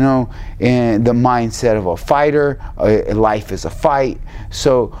 you know, and the mindset of a fighter, life is a fight.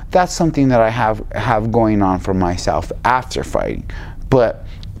 So that's something that I have going on for myself after fighting. But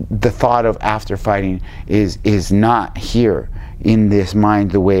the thought of after fighting is not here in this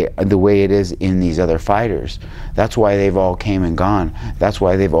mind the way it is in these other fighters. That's why they've all came and gone. That's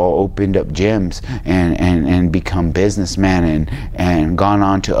why they've all opened up gyms and become businessmen and gone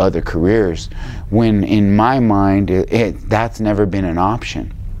on to other careers. When in my mind, that's never been an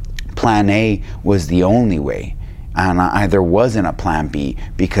option. Plan A was the only way. And there wasn't a plan B,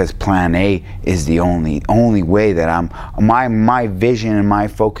 because plan A is the only way that my vision and my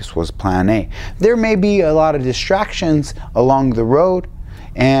focus was plan A. There may be a lot of distractions along the road,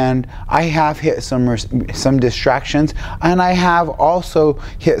 and I have hit some distractions, and I have also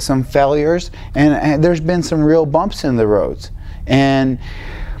hit some failures, and there's been some real bumps in the roads. And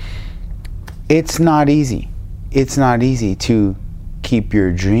it's not easy. It's not easy to keep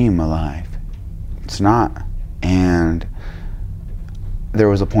your dream alive. It's not. And there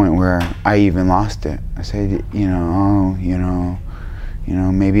was a point where I even lost it. I said,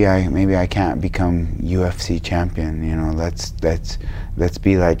 maybe I can't become UFC champion. You know, let's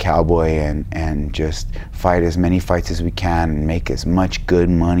be like Cowboy and just fight as many fights as we can and make as much good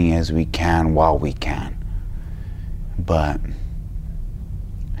money as we can while we can. But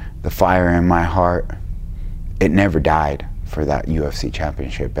the fire in my heart, it never died for that UFC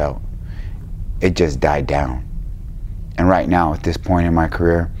championship belt. It just died down. And right now, at this point in my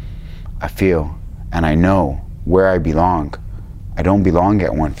career, I feel and I know where I belong. I don't belong at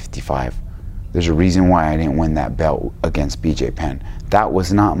 155. There's a reason why I didn't win that belt against BJ Penn. That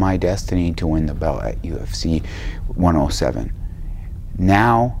was not my destiny to win the belt at UFC 107.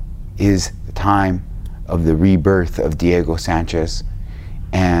 Now is the time of the rebirth of Diego Sanchez,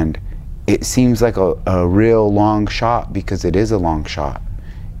 and it seems like a real long shot, because it is a long shot.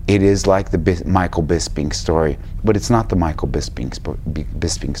 It is like the Michael Bisping story, but it's not the Michael Bisping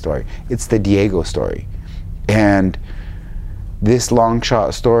story. It's the Diego story. And this long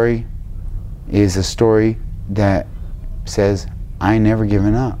shot story is a story that says, I ain't never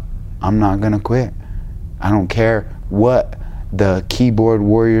giving up. I'm not gonna quit. I don't care what the keyboard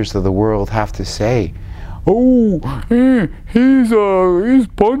warriors of the world have to say. Oh, he's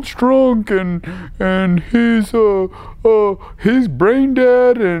punch drunk and he's brain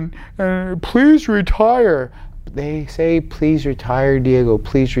dead and please retire. They say, please retire, Diego,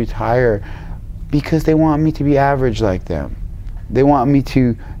 please retire, because they want me to be average like them. They want me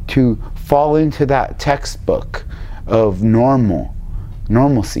to fall into that textbook of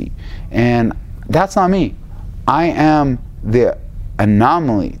normalcy, and that's not me. I am the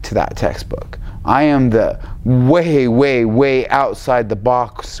anomaly to that textbook. I am the way outside the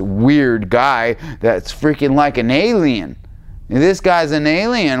box weird guy that's freaking like an alien. This guy's an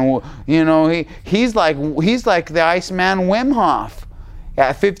alien. You know, he's like the Iceman Wim Hof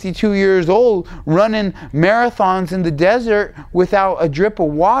at 52 years old, running marathons in the desert without a drip of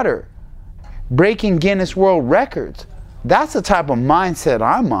water, breaking Guinness World Records. That's the type of mindset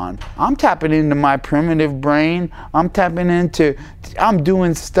I'm on. I'm tapping into my primitive brain. I'm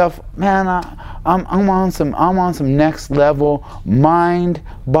doing stuff, man. I'm on some next level mind,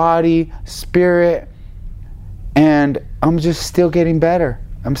 body, spirit, and I'm just still getting better.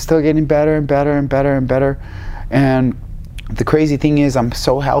 I'm still getting better and better and better and better. And the crazy thing is, I'm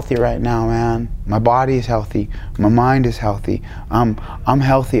so healthy right now, man. My body is healthy. My mind is healthy. I'm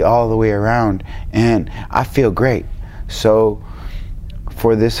healthy all the way around, and I feel great. So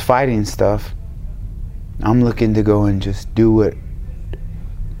for this fighting stuff, I'm looking to go and just do what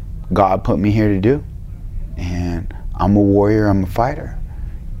God put me here to do. And I'm a warrior, I'm a fighter.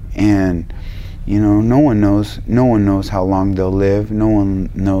 And you know, no one knows how long they'll live. No one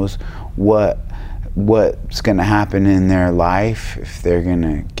knows what's gonna happen in their life, if they're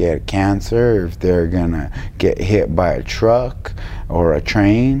gonna get cancer, if they're gonna get hit by a truck or a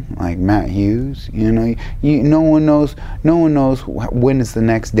train like Matt Hughes. You know, no one knows when is the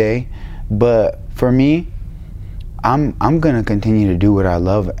next day. But for me, I'm gonna continue to do what I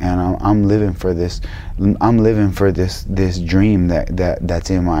love, and I'm living for this. I'm living for this dream that's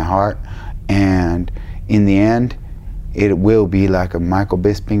in my heart, and in the end, it will be like a Michael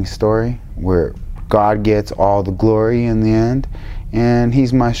Bisping story where God gets all the glory in the end, and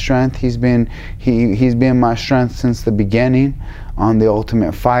He's my strength. He's been my strength since the beginning on The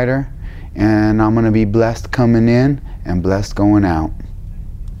Ultimate Fighter, and I'm gonna be blessed coming in and blessed going out.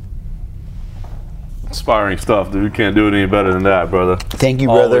 Inspiring stuff, dude. You can't do it any better than that, brother. Thank you,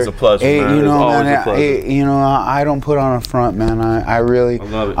 brother. Always a pleasure, man. You know, always man, a pleasure. you know, I don't put on a front, man. I really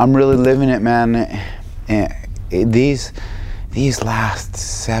love it. I'm really living it, man. And these last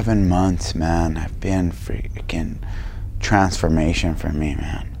 7 months, man, have been freaking transformation for me,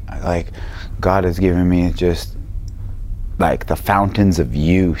 man. Like, God has given me just like the fountains of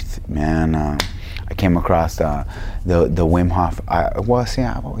youth, man. I came across the Wim Hof. I've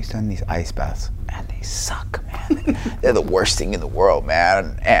always done these ice baths, and they suck, man. They're the worst thing in the world,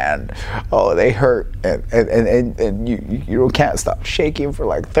 man. And oh, they hurt, and you can't stop shaking for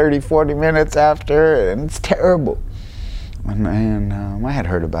like 30-40 minutes after, and it's terrible. And I had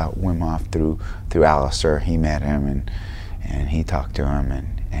heard about Wim Hof through Alistair. He met him, and he talked to him,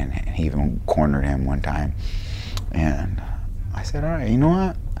 and he even cornered him one time. And I said, all right, you know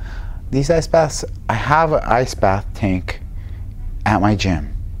what? These ice baths, I have an ice bath tank at my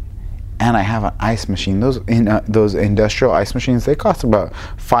gym, and I have an ice machine. Those industrial ice machines, they cost about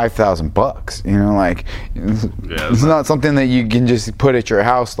 $5,000. You know, like it's not something that you can just put at your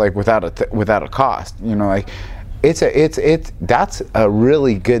house like without a cost. You know, like that's a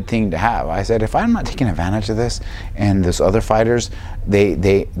really good thing to have. I said, if I'm not taking advantage of this, and those other fighters,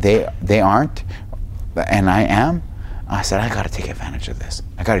 they aren't, and I am. I said, I got to take advantage of this.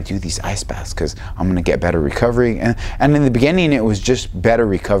 I got to do these ice baths because I'm going to get better recovery. And in the beginning, it was just better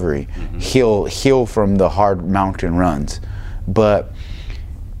recovery, heal from the hard mountain runs. But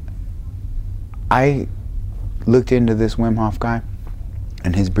I looked into this Wim Hof guy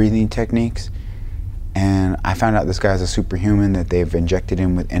and his breathing techniques, and I found out this guy's a superhuman, that they've injected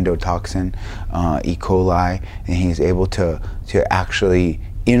him with endotoxin, E. coli, and he's able to actually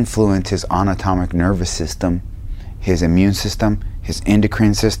influence his autonomic nervous system, his immune system, his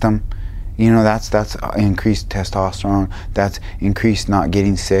endocrine system. You know, that's increased testosterone. That's increased not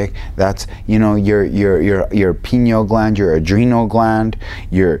getting sick. That's, you know, your pineal gland, your adrenal gland,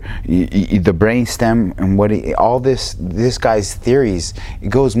 the brain stem, and all this guy's theories. It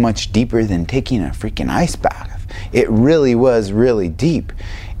goes much deeper than taking a freaking ice bath. It really was really deep.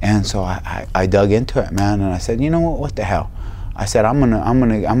 And so I dug into it, man, and I said, you know what the hell? I said, I'm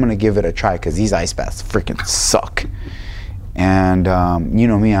gonna give it a try, because these ice baths freaking suck. And you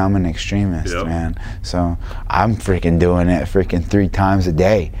know me, I'm an extremist, man. So I'm freaking doing it freaking 3 times a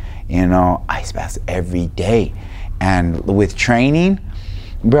day. You know, ice baths every day. And with training,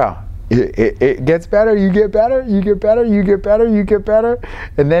 bro, it gets better. You get better. You get better. You get better. You get better.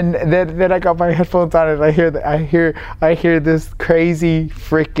 And then I got my headphones on, and I hear this crazy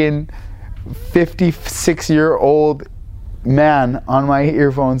freaking 56-year-old man on my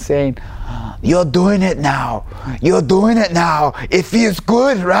earphone saying, "You're doing it now. You're doing it now. It feels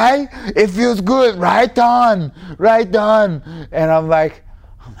good, right? It feels good. Right on. Right on." And I'm like,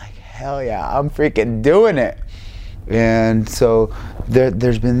 hell yeah, I'm freaking doing it. And so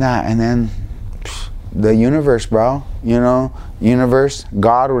there's been that. And then the universe, bro, you know, universe,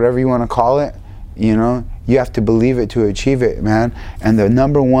 God, whatever you want to call it, you know, you have to believe it to achieve it, man. And the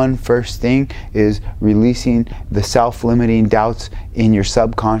number one first thing is releasing the self-limiting doubts in your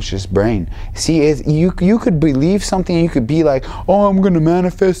subconscious brain. See, you could believe something, and you could be like, oh, I'm going to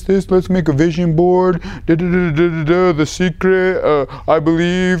manifest this. Let's make a vision board. The secret. I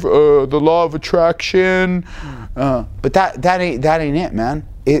believe the law of attraction. But that ain't it, man.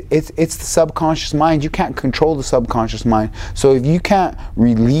 It's the subconscious mind. You can't control the subconscious mind. So if you can't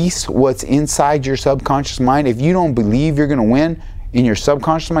release what's inside your subconscious mind, if you don't believe you're gonna win in your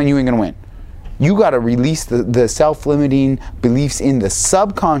subconscious mind, you ain't gonna win. You gotta release the self-limiting beliefs in the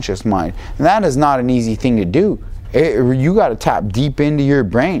subconscious mind. And that is not an easy thing to do. You gotta tap deep into your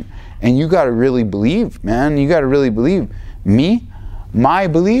brain, and you gotta really believe, man. You gotta really believe. My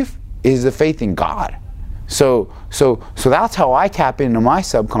belief is the faith in God. So that's how I tap into my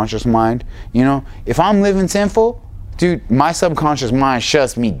subconscious mind. You know, if I'm living sinful, dude, my subconscious mind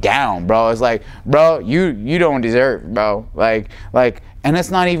shuts me down, bro. It's like, bro, you don't deserve, bro. Like, and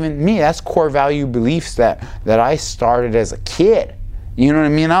it's not even me. That's core value beliefs that I started as a kid. You know what I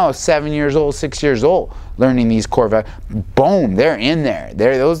mean? I was 7 years old, 6 years old, learning these core values. Boom, they're in there.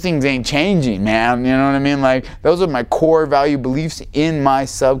 Those things ain't changing, man. You know what I mean? Like, those are my core value beliefs in my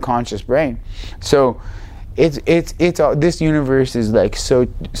subconscious brain. So this universe is like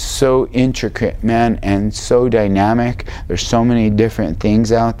so intricate, man, and so dynamic. There's so many different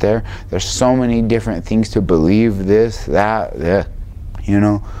things out there. There's so many different things to believe, this, that, you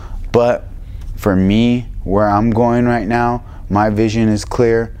know. But for me, where I'm going right now, my vision is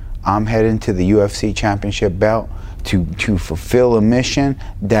clear. I'm heading to the UFC championship belt to fulfill a mission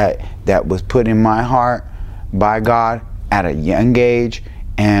that was put in my heart by God at a young age.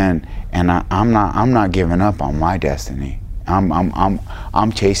 And I'm not giving up on my destiny.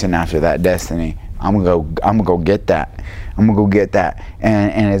 I'm chasing after that destiny. I'm gonna go get that. I'm gonna go get that.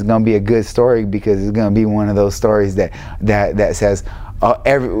 And it's gonna be a good story, because it's gonna be one of those stories that says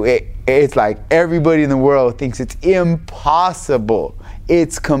it's like everybody in the world thinks it's impossible.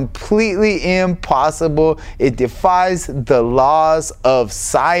 It's completely impossible. It defies the laws of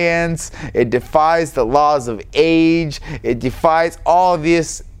science. It defies the laws of age. It defies all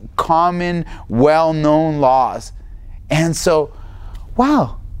these common, well-known laws. And so,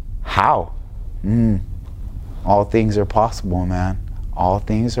 wow, how? All things are possible, man. All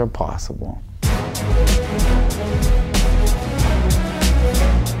things are possible.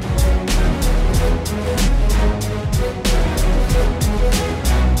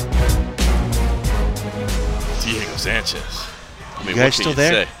 Sanchez. I mean, you guys still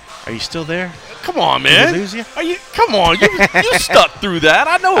there? Are you still there? Come on, man. Did we lose you? Come on, you stuck through that.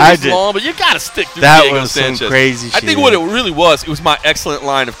 I know it was long, but you got to stick through Diego Sanchez. That was some crazy shit. I think what it really was, it was my excellent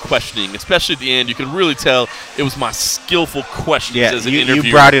line of questioning, especially at the end. You could really tell it was my skillful questions as an interviewer.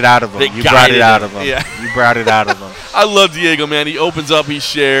 You brought it out of him. You brought it out of him. Yeah. You brought it out of him. I love Diego, man. He opens up, he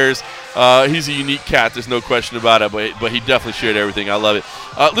shares. He's a unique cat. There's no question about it, but he definitely shared everything. I love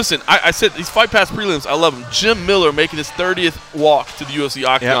it. Listen, I said these Fight Pass prelims, I love them. Jim Miller making his 30th walk to the UFC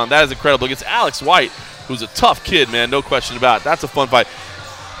Octagon. Yep. That is incredible. Against Alex White, who's a tough kid, man. No question about it. That's a fun fight.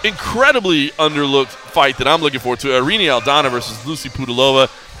 Incredibly underlooked fight that I'm looking forward to. Irene Aldana versus Lucy Pudilova.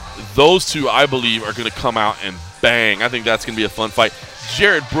 Those two, I believe, are going to come out and bang. I think that's going to be a fun fight.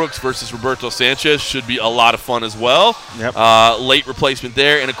 Jared Brooks versus Roberto Sanchez should be a lot of fun as well. Yep. Late replacement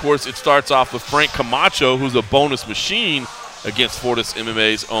there. And, of course, it starts off with Frank Camacho, who's a bonus machine, against Fortis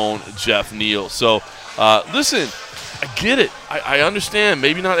MMA's own Jeff Neal. So, listen, get it. I understand.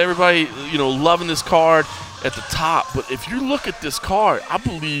 Maybe not everybody, loving this card at the top, but if you look at this card, I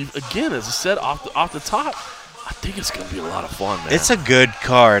believe, again, as I said, off the top, I think it's going to be a lot of fun, man. It's a good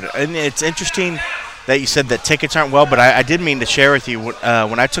card, and it's interesting that you said that tickets aren't well, but I did mean to share with you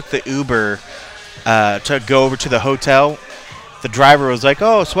when I took the Uber to go over to the hotel, the driver was like,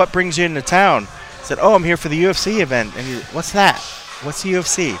 "Oh, so what brings you into town?" I said, "Oh, I'm here for the UFC event." And what's that? What's the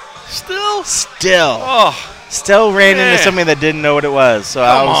UFC? Still. Oh, still ran into somebody that didn't know what it was. So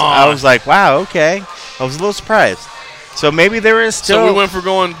I was like, wow, okay. I was a little surprised. So maybe there is still. So we went from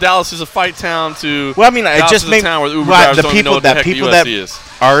going Dallas is a fight town to it just is a town where the Uber drivers don't even know what the heck the UFC is.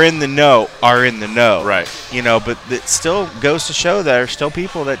 Are in the know are in the know. Right. But it still goes to show there are still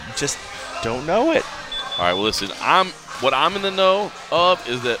people that just don't know it. All right, well, listen, what I'm in the know of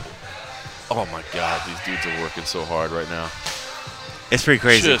is that, oh, my God, these dudes are working so hard right now. It's pretty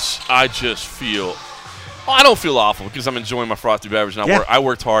crazy. I just feel – I don't feel awful because I'm enjoying my frosty beverage. And I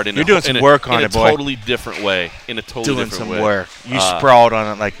worked hard in You're doing some work on it, boy. In a totally different way. Doing some work. You sprawled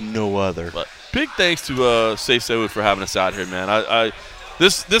on it like no other. But big thanks to Safe Seawood for having us out here, man.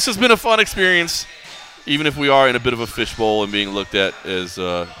 This has been a fun experience, even if we are in a bit of a fishbowl and being looked at as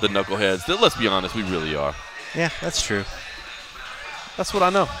the knuckleheads. Let's be honest, we really are. Yeah, that's true. That's what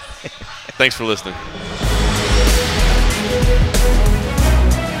I know. Thanks for listening.